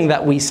nothing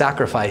that we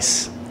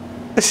sacrifice.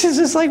 This is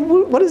just like,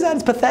 what is that?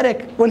 It's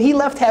pathetic. When He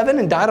left heaven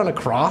and died on a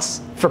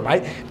cross,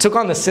 took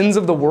on the sins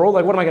of the world,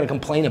 like what am I going to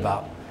complain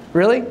about?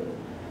 Really?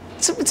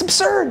 It's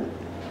absurd.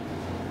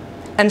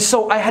 And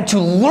so I had to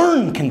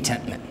learn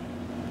contentment.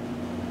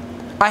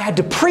 I had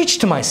to preach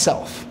to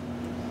myself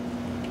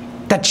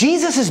that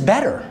Jesus is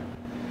better.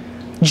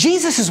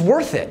 Jesus is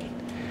worth it.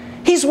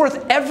 He's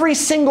worth every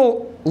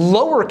single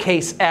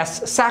lowercase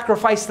s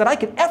sacrifice that I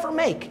could ever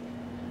make.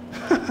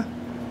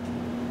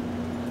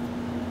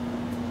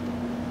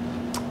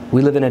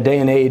 We live in a day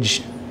and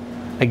age,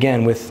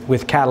 again,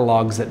 with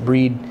catalogs that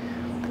breed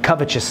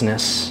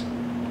covetousness.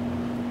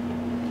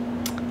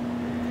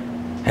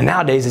 And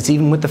nowadays, it's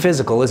even with the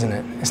physical, isn't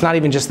it? It's not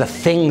even just the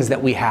things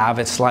that we have.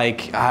 It's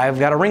like, I've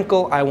got a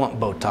wrinkle, I want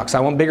Botox.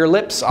 I want bigger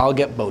lips, I'll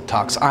get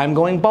Botox. I'm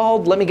going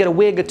bald, let me get a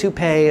wig, a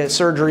toupee, a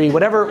surgery,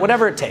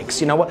 whatever it takes.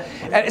 You know what?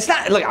 It's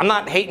not, look, I'm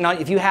not hating on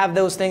you. If you have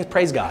those things,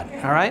 praise God,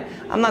 all right?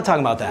 I'm not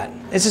talking about that.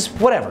 It's just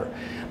whatever.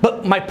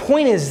 But my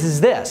point is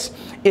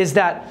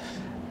that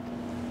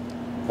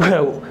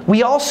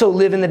we also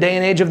live in the day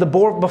and age of the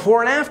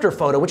before and after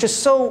photo, which is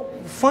so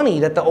funny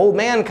that the old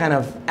man kind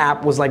of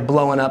app was like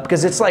blowing up,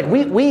 because it's like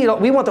we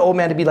want the old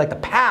man to be like the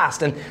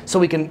past, and so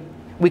we can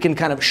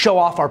kind of show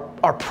off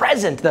our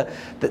present,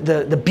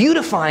 the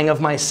beautifying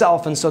of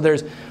myself. And so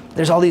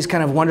there's all these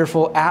kind of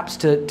wonderful apps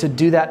to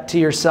do that to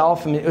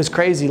yourself. I mean, it was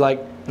crazy. Like,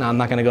 no, I'm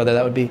not going to go there.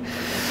 That would be.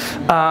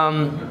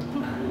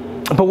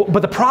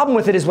 But the problem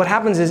with it is what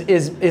happens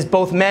is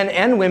both men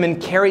and women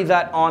carry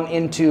that on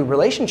into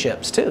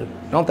relationships too,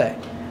 don't they?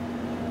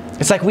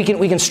 It's like we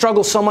can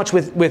struggle so much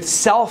with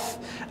self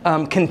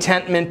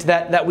contentment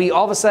that we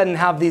all of a sudden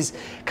have these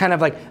kind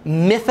of like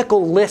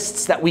mythical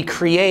lists that we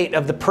create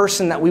of the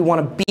person that we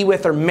want to be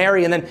with or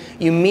marry, and then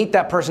you meet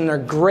that person, they're a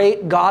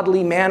great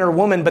godly man or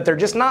woman, but they're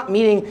just not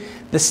meeting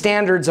the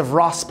standards of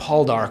Ross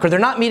Poldark, or they're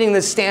not meeting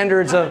the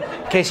standards of,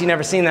 in case you've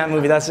never seen that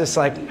movie, that's just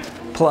like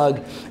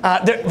plug,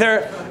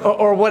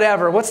 or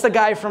whatever. What's the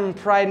guy from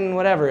Pride and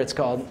whatever it's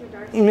called?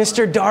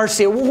 Mr.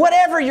 Darcy,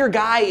 whatever your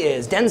guy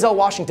is, Denzel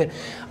Washington.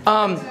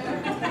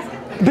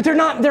 But they're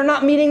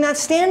not meeting that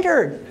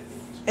standard.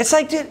 It's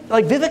like, dude,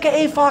 like Vivica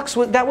A. Fox,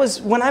 that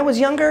was when I was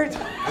younger,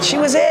 she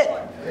was it.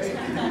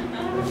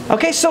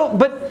 Okay, so,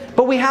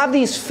 but we have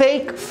these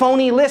fake,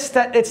 phony lists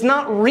that it's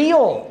not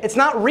real. It's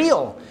not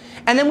real.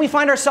 And then we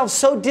find ourselves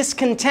so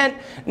discontent,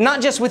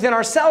 not just within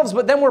ourselves,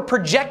 but then we're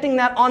projecting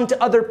that onto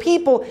other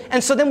people.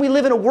 And so then we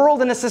live in a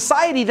world and a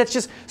society that's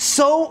just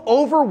so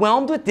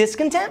overwhelmed with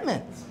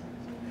discontentment.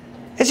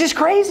 It's just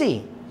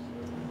crazy.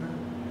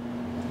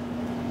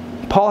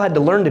 Paul had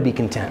to learn to be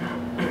content.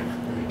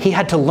 He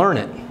had to learn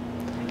it.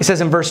 It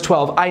says in verse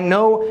 12, I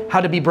know how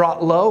to be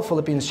brought low,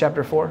 Philippians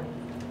chapter 4.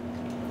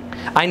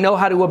 I know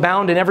how to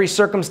abound in every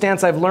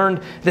circumstance. I've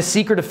learned the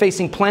secret of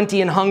facing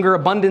plenty and hunger,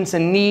 abundance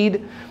and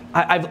need.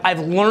 I've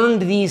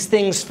learned these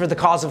things for the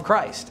cause of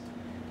Christ.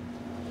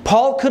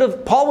 Paul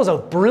was a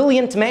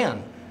brilliant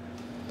man.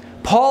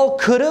 Paul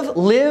could have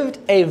lived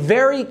a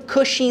very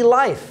cushy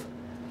life,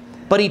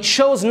 but he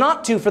chose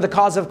not to for the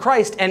cause of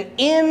Christ. And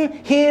in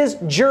his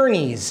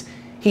journeys,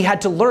 he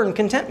had to learn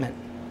contentment.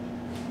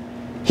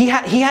 He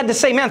had to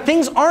say, man,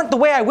 things aren't the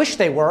way I wish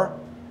they were.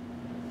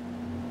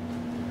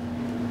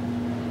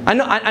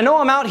 I know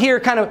I'm out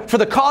here kind of for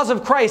the cause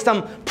of Christ.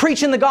 I'm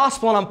preaching the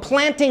gospel and I'm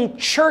planting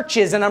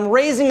churches and I'm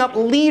raising up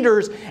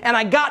leaders and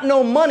I got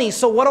no money.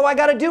 So what do I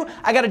got to do?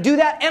 I got to do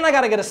that and I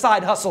got to get a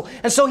side hustle.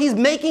 And so he's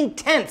making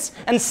tents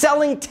and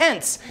selling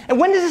tents. And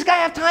when does this guy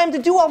have time to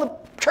do all the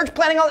church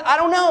planting? I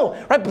don't know,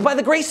 right? But by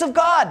the grace of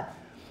God,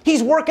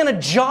 he's working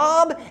a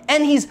job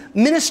and he's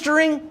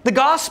ministering the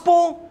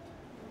gospel.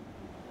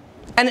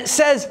 And it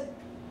says,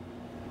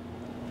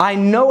 I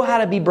know how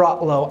to be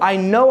brought low. I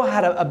know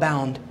how to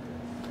abound.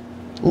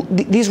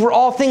 These were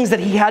all things that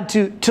he had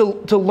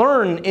to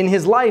learn in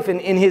his life and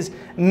in his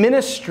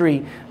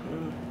ministry.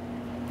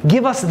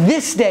 Give us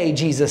this day,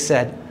 Jesus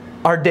said,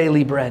 our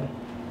daily bread.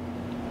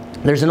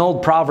 There's an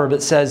old proverb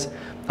that says,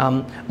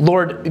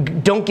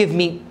 Lord, don't give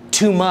me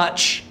too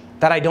much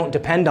that I don't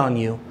depend on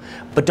you,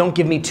 but don't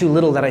give me too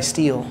little that I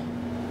steal.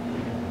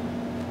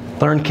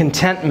 Learn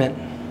contentment,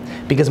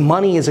 because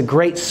money is a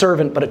great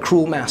servant but a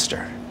cruel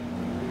master.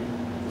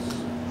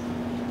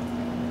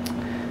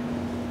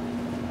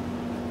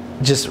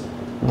 Just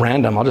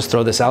random, I'll just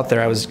throw this out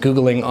there. I was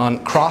Googling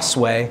on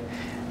Crossway,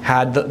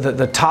 had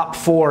the top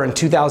 4 in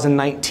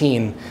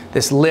 2019,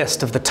 this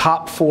list of the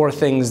top 4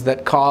 things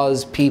that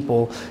cause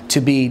people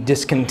to be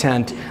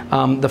discontent.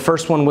 The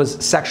first one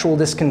was sexual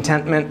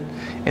discontentment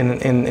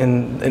in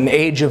an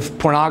age of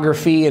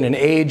pornography, in an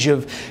age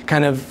of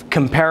kind of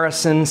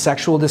comparison,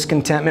 sexual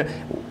discontentment.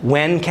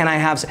 When can I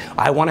have sex?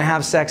 I want to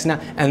have sex now.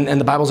 And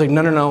the Bible's like,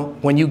 no, no, no.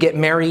 When you get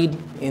married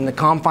in the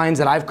confines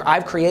that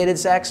I've created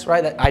sex,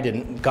 right? That I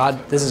didn't.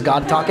 God, this is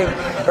God talking,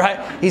 right?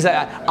 He's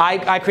like,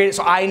 I created,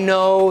 so I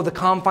know the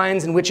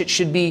confines in which it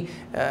should be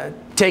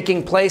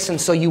taking place,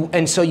 and so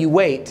you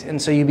wait,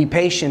 and so you be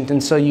patient,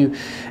 and so you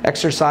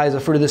exercise the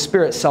fruit of the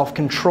Spirit,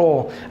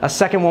 self-control. A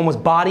second one was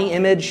body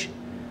image.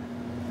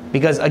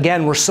 Because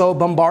again, we're so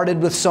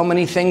bombarded with so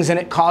many things and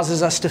it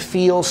causes us to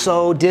feel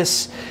so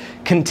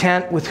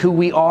discontent with who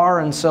we are.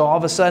 And so all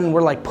of a sudden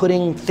we're like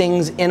putting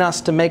things in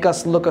us to make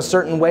us look a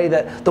certain way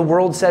that the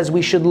world says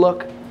we should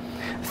look.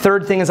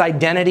 Third thing is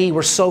identity.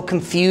 We're so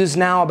confused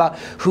now about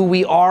who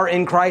we are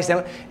in Christ.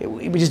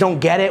 We just don't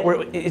get it.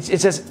 It's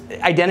just,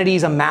 identity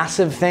is a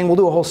massive thing. We'll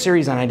do a whole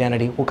series on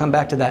identity. We'll come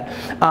back to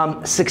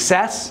that.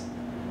 Success.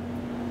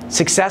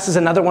 Success is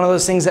another one of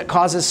those things that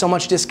causes so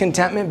much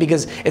discontentment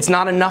because it's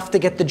not enough to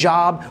get the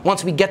job.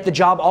 Once we get the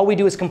job, all we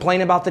do is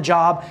complain about the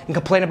job and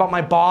complain about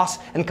my boss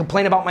and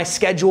complain about my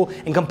schedule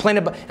and complain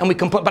about,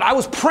 but I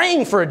was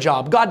praying for a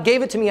job. God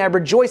gave it to me. I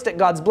rejoiced at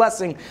God's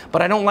blessing,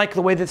 but I don't like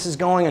the way this is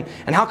going.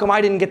 And how come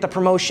I didn't get the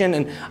promotion?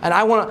 And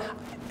I want to,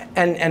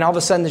 and all of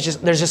a sudden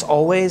there's just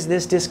always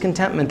this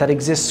discontentment that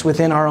exists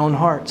within our own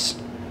hearts.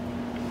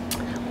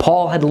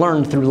 Paul had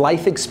learned through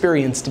life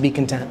experience to be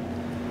content.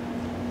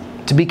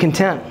 To be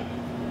content.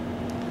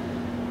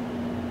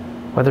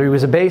 Whether he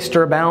was abased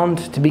or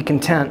abound, to be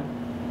content.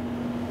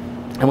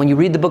 And when you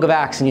read the book of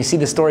Acts and you see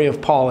the story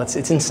of Paul, it's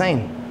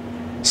insane.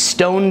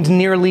 Stoned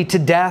nearly to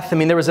death. I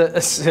mean, there was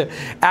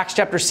Acts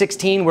chapter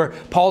 16 where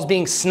Paul's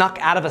being snuck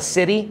out of a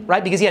city,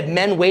 right? Because he had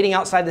men waiting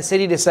outside the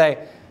city to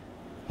say,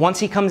 once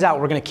he comes out,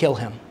 we're going to kill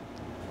him.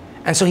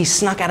 And so he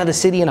snuck out of the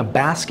city in a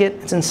basket.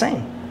 It's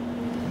insane.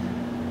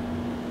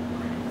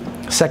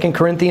 2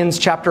 Corinthians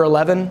chapter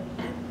 11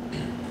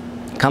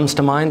 comes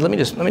to mind. Let me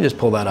just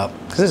pull that up,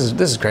 because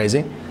this is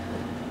crazy.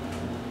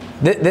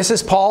 This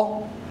is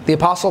Paul, the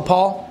Apostle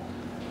Paul.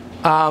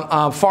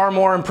 Far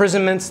more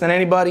imprisonments than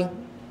anybody,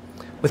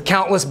 with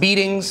countless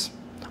beatings,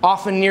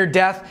 often near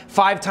death.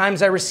 5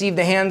 times I received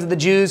the hands of the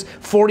Jews,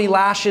 40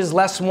 lashes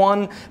less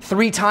one.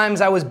 3 times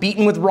I was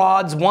beaten with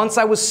rods. Once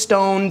I was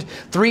stoned.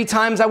 3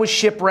 times I was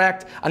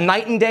shipwrecked. A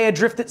night and day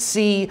adrift at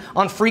sea,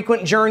 on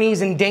frequent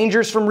journeys, and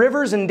dangers from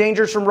rivers, and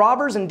dangers from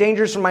robbers, and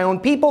dangers from my own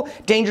people,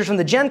 dangers from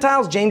the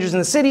Gentiles, dangers in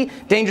the city,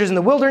 dangers in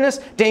the wilderness,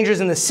 dangers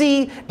in the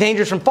sea,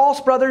 dangers from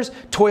false brothers,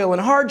 toil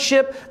and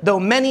hardship, through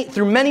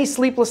many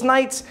sleepless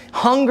nights,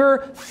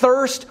 hunger,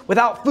 thirst,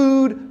 without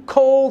food,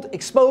 cold,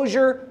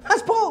 exposure.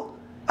 That's Paul.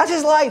 That's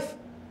his life.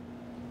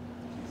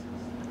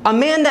 A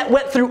man that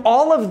went through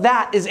all of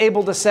that is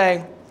able to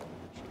say,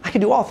 I can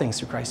do all things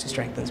through Christ who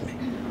strengthens me.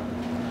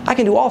 I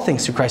can do all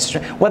things through Christ who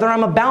strengthens me. Whether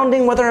I'm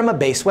abounding, whether I'm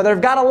abased, whether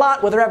I've got a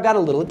lot, whether I've got a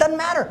little. It doesn't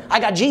matter. I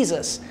got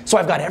Jesus, so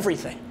I've got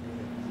everything.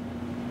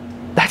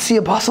 That's the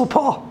Apostle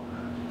Paul.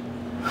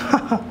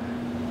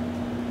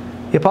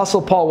 The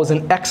Apostle Paul was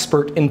an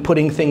expert in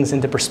putting things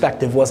into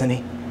perspective, wasn't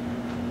he?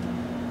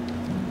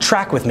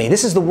 Track with me.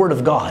 This is the Word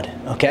of God,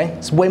 okay?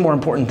 It's way more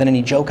important than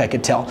any joke I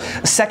could tell.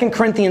 2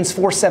 Corinthians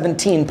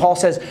 4:17, Paul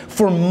says,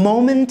 for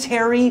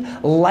momentary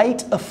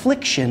light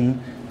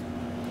affliction.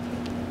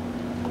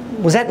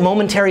 Was that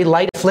momentary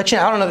light affliction?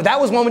 I don't know. That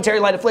was momentary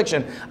light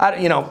affliction.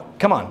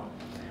 Come on.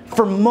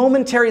 For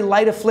momentary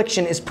light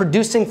affliction is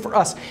producing for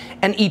us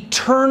an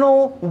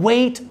eternal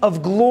weight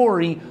of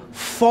glory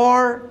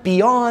far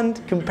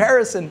beyond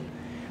comparison.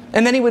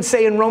 And then he would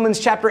say in Romans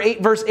chapter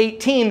 8, verse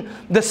 18,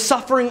 the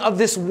suffering of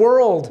this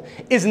world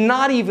is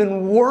not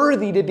even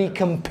worthy to be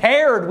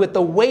compared with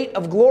the weight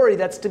of glory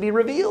that's to be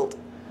revealed.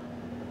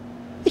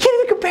 You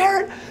can't even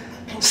compare it.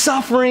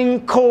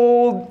 Suffering,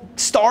 cold,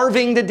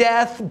 starving to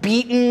death,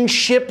 beaten,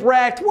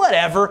 shipwrecked,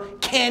 whatever,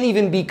 can't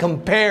even be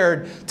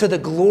compared to the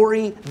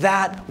glory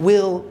that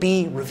will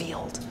be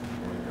revealed.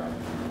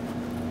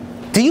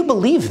 Do you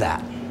believe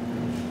that?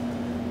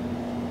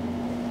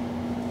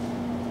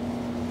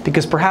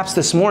 Because perhaps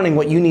this morning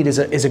what you need is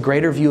a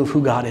greater view of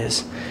who God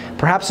is.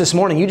 Perhaps this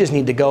morning you just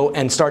need to go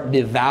and start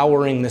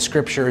devouring the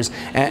Scriptures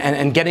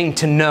and getting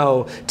to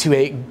know to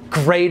a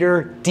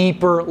greater,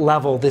 deeper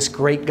level this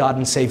great God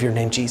and Savior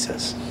named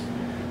Jesus.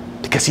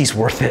 Because He's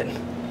worth it.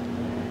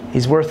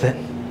 He's worth it.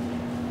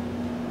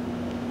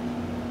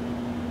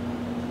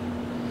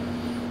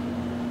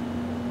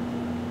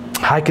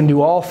 I can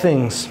do all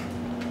things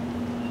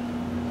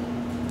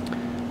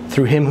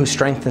through Him who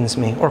strengthens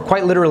me. Or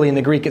quite literally in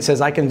the Greek it says,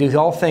 I can do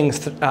all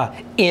things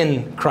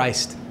in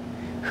Christ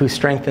who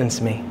strengthens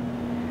me.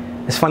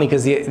 It's funny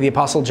because the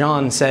Apostle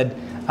John said,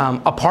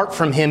 apart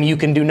from Him you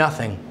can do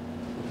nothing.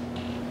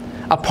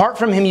 Apart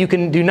from Him you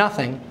can do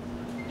nothing.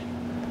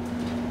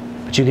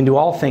 But you can do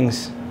all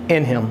things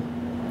in Him.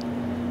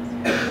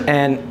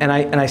 And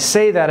I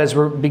say that as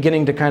we're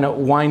beginning to kind of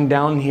wind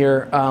down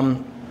here.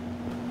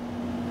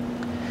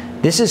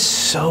 This is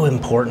so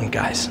important,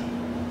 guys.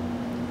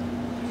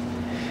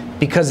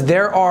 Because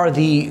there are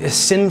the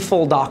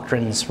sinful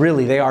doctrines,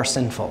 really they are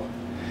sinful.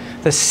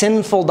 The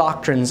sinful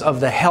doctrines of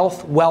the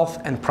health, wealth,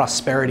 and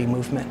prosperity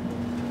movement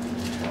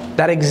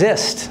that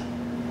exist.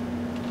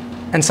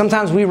 And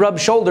sometimes we rub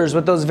shoulders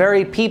with those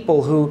very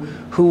people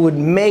who would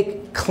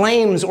make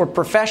claims or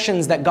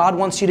professions that God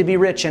wants you to be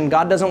rich and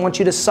God doesn't want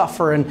you to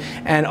suffer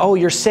and oh,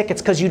 you're sick,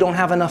 it's because you don't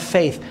have enough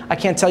faith. I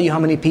can't tell you how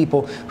many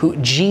people who,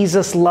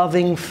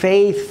 Jesus-loving,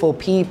 faithful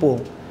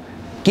people,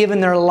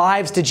 given their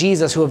lives to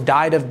Jesus, who have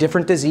died of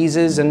different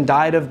diseases and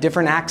died of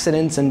different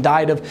accidents and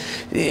died of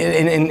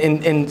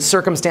in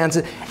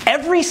circumstances.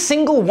 Every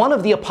single one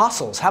of the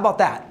apostles, how about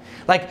that?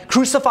 Like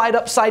crucified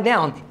upside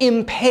down,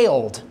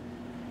 impaled,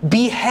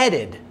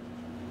 beheaded.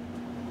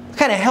 What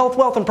kind of health,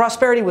 wealth, and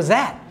prosperity was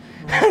that?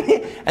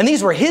 And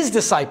these were His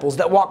disciples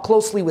that walked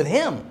closely with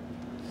Him.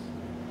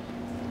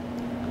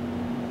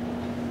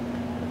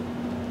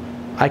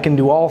 I can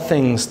do all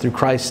things through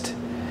Christ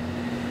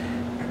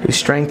who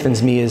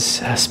strengthens me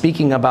is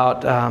speaking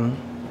about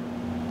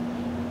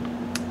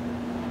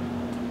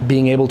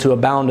being able to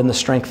abound in the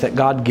strength that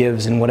God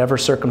gives in whatever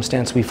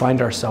circumstance we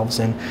find ourselves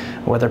in,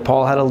 whether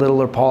Paul had a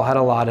little or Paul had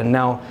a lot. And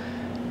now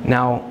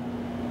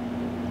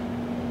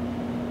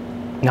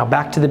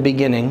back to the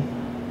beginning.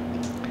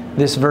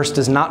 This verse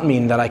does not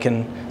mean that I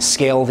can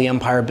scale the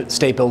Empire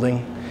State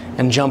Building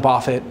and jump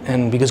off it,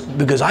 and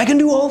because I can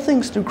do all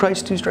things through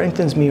Christ who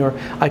strengthens me, or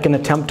I can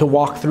attempt to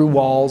walk through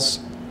walls.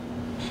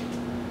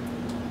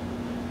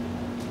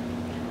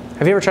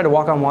 Have you ever tried to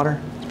walk on water?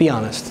 Be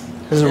honest.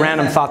 This is a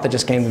random thought that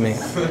just came to me.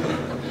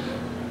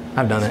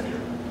 I've done it.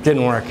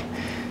 Didn't work.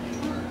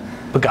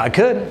 But God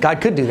could. God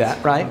could do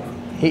that, right?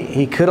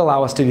 He could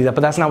allow us to do that,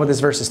 but that's not what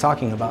this verse is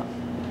talking about.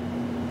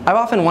 I've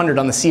often wondered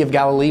on the Sea of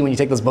Galilee, when you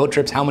take those boat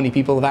trips, how many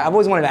people have... I've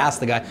always wanted to ask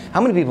the guy, how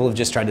many people have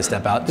just tried to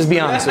step out? Just be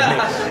honest with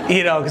me.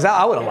 You know, because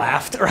I would have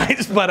laughed,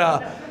 right?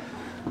 But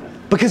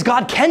because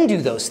God can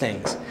do those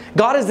things.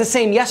 God is the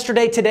same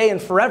yesterday, today,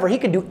 and forever. He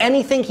can do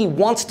anything He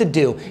wants to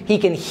do. He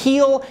can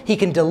heal, He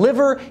can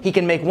deliver, He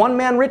can make one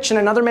man rich and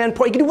another man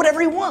poor. He can do whatever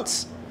He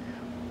wants.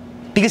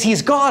 Because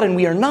He's God and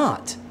we are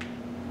not.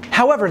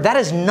 However, that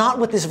is not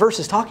what this verse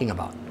is talking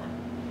about.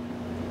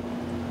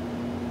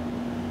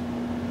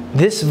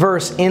 This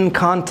verse in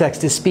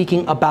context is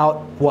speaking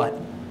about what?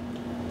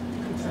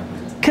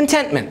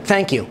 Contentment.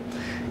 Thank you.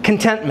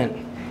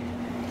 Contentment.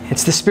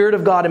 It's the Spirit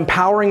of God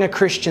empowering a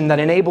Christian that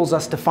enables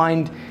us to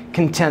find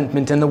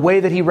contentment. And the way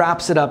that he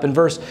wraps it up in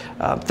verse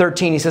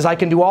 13, he says, I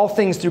can do all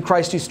things through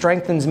Christ who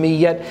strengthens me.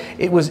 Yet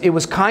it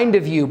was kind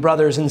of you,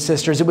 brothers and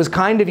sisters. It was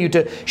kind of you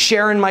to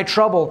share in my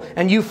trouble.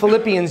 And you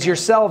Philippians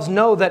yourselves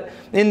know that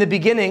in the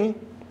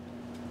beginning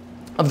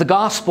of the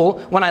gospel,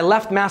 when I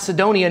left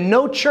Macedonia,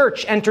 no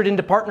church entered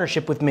into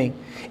partnership with me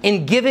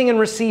in giving and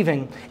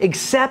receiving,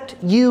 except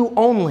you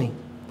only.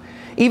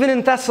 Even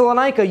in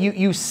Thessalonica,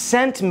 you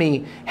sent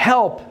me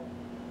help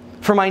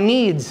for my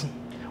needs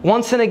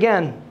once and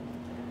again.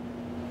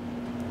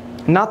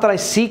 Not that I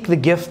seek the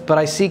gift, but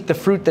I seek the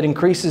fruit that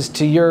increases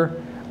to your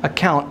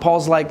account.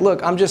 Paul's like,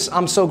 look,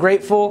 I'm so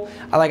grateful.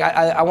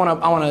 I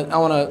want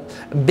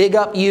to big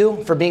up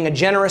you for being a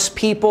generous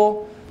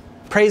people.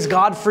 Praise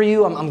God for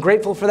you. I'm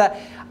grateful for that.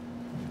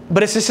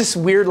 But it's just this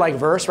weird like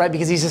verse, right?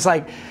 Because he's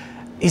like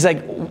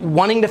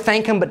wanting to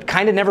thank him, but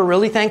kind of never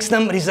really thanks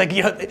them. But he's like,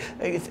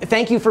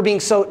 thank you for being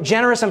so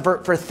generous and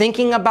for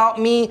thinking about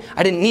me.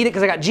 I didn't need it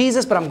because I got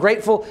Jesus, but I'm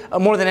grateful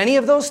more than any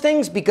of those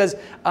things because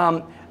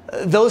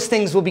those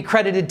things will be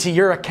credited to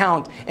your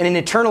account in an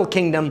eternal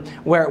kingdom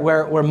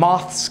where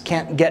moths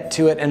can't get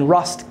to it and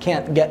rust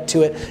can't get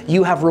to it.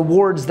 You have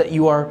rewards that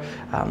you are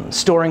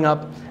storing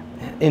up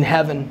in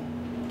heaven.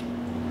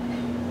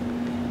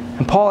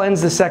 And Paul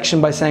ends this section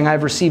by saying,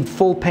 I've received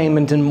full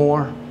payment and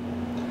more.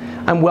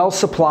 I'm well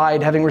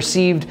supplied, having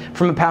received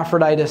from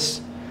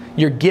Epaphroditus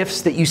your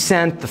gifts that you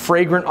sent, the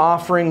fragrant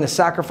offering, the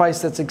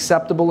sacrifice that's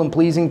acceptable and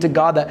pleasing to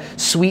God, that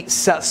sweet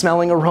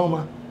smelling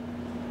aroma.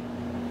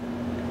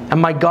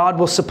 And my God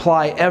will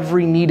supply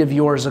every need of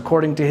yours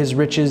according to His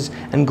riches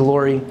and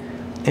glory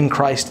in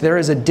Christ. There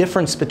is a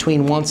difference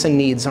between wants and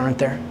needs, aren't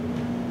there?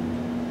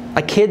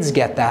 Like kids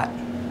get that.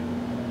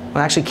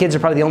 Well, actually, kids are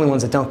probably the only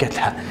ones that don't get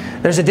that.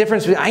 There's a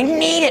difference between, I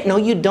need it. No,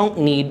 you don't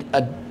need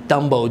a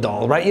Dumbo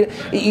doll, right?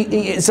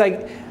 It's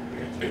like,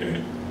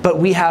 but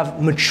we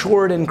have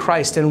matured in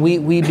Christ, and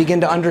we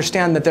begin to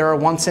understand that there are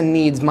wants and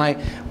needs. My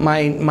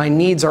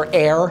needs are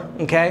air,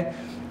 okay?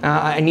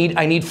 I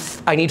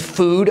need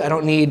food. I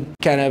don't need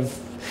kind of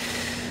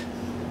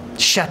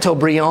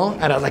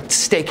Chateaubriand at a like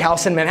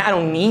steakhouse in Manhattan. I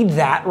don't need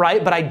that,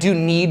 right? But I do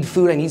need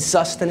food. I need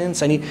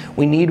sustenance.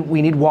 We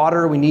need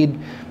water. We need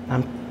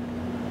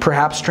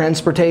perhaps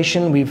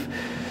transportation.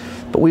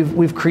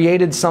 We've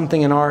created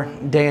something in our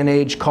day and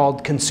age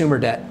called consumer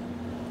debt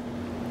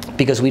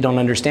because we don't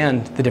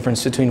understand the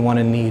difference between want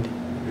and need.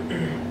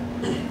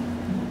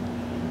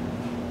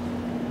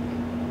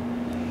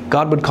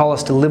 God would call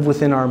us to live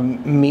within our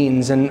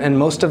means, and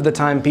most of the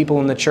time people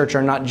in the church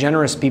are not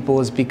generous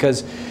people is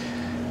because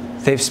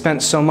they've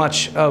spent so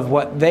much of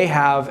what they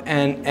have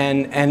and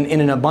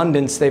in an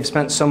abundance they've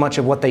spent so much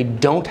of what they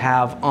don't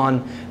have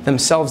on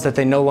themselves that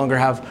they no longer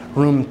have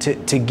room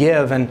to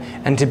give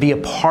and to be a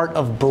part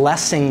of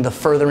blessing the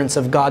furtherance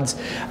of God's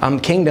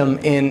kingdom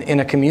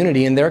in a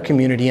community, in their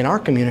community, in our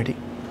community.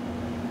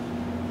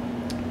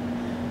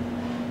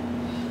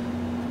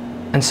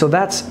 And so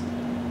that's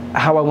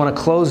how I want to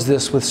close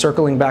this, with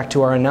circling back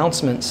to our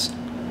announcements.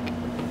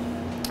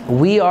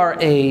 We are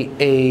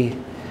a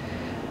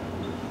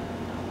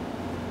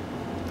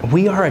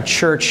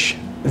church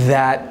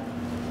that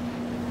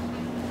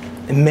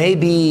may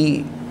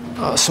be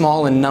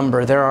small in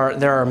number. There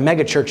are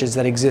mega churches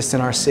that exist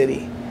in our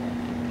city.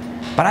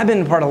 But I've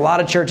been a part of a lot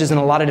of churches in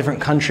a lot of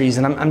different countries,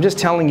 and I'm just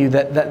telling you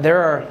that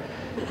there are...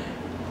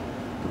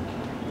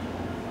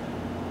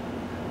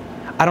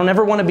 I don't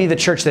ever want to be the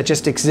church that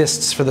just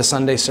exists for the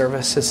Sunday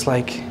service. It's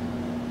like,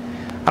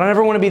 I don't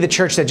ever want to be the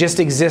church that just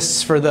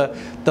exists for the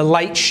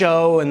light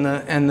show and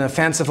the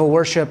fanciful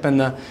worship and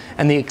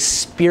the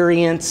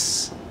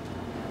experience,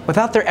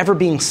 without there ever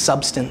being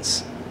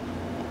substance.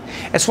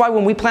 It's why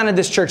when we planted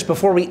this church,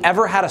 before we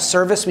ever had a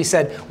service, we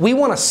said, we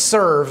want to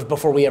serve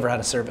before we ever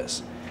had a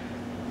service.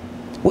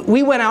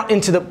 We went out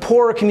into the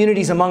poorer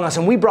communities among us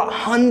and we brought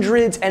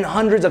hundreds and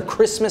hundreds of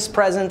Christmas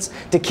presents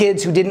to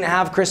kids who didn't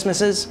have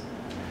Christmases.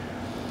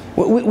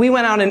 We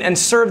went out and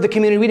served the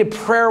community. We did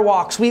prayer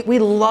walks. We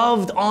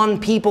loved on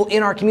people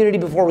in our community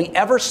before we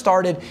ever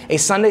started a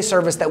Sunday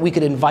service that we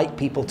could invite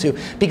people to.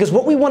 Because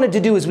what we wanted to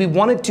do is we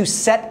wanted to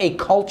set a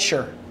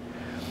culture.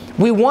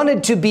 We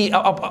wanted to be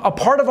a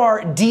part of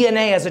our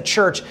DNA as a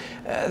church,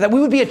 that we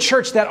would be a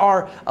church that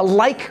are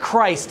like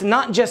Christ,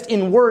 not just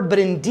in word, but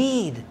in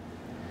deed.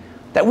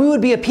 That we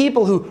would be a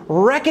people who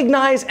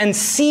recognize and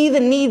see the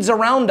needs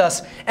around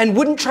us and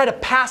wouldn't try to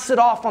pass it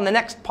off on the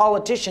next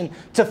politician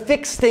to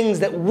fix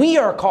things that we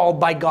are called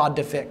by God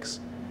to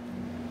fix.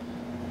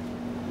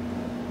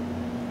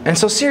 And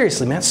so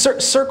seriously, man,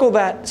 circle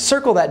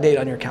that date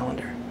on your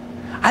calendar.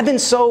 I've been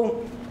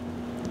so...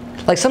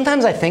 Like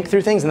sometimes I think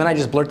through things and then I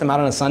just blurt them out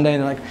on a Sunday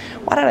and they're like,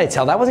 why did I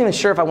tell that? I wasn't even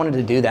sure if I wanted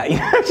to do that. You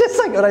know, just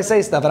like when I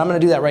say stuff, and I'm going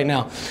to do that right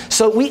now.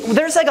 So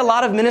there's like a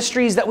lot of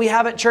ministries that we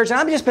have at church, and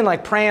I've just been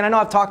like praying. I know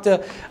I've talked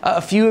to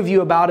a few of you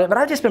about it, but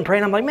I've just been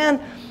praying. I'm like,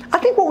 man, I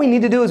think what we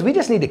need to do is we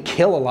just need to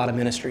kill a lot of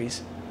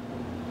ministries.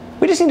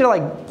 We just need to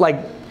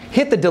like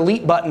hit the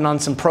delete button on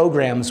some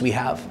programs we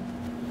have.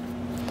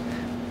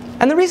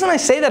 And the reason I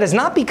say that is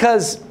not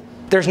because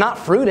there's not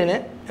fruit in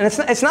it. And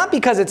it's not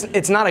because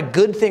it's not a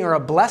good thing or a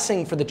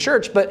blessing for the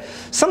church, but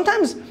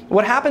sometimes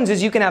what happens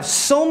is you can have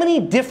so many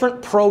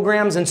different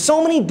programs and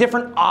so many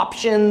different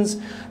options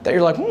that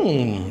you're like,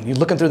 you're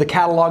looking through the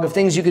catalog of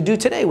things you could do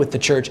today with the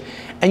church.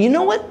 And you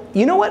know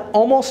what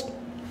almost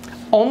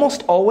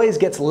always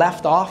gets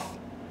left off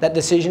that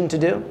decision to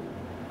do?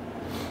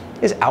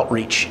 Is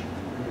outreach.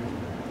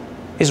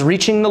 Is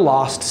reaching the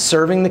lost,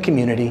 serving the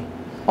community.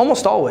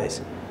 Almost always.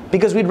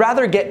 because we'd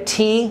rather get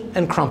tea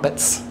and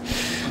crumpets.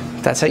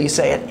 That's how you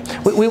say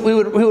it. We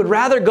would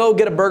rather go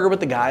get a burger with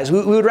the guys.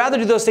 We would rather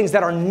do those things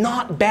that are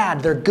not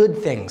bad. They're good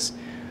things.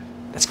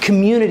 That's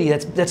community.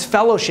 That's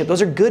fellowship.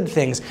 Those are good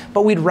things.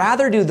 But we'd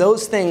rather do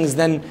those things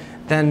than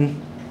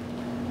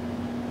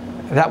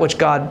that which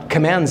God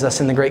commands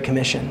us in the Great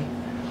Commission.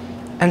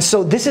 And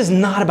so this is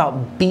not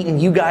about beating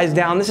you guys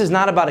down. This is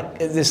not about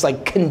this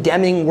like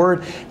condemning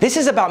word. This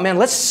is about, man,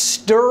 let's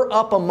stir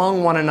up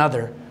among one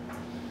another.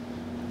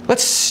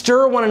 Let's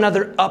stir one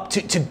another up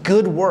to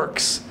good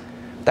works.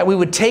 That we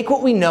would take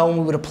what we know and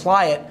we would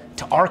apply it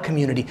to our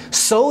community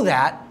so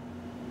that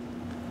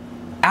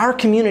our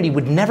community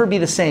would never be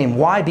the same.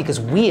 Why? Because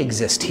we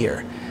exist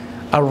here.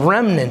 A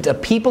remnant, a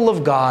people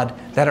of God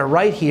that are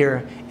right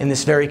here in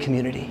this very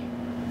community.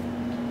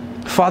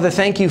 Father,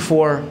 thank you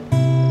for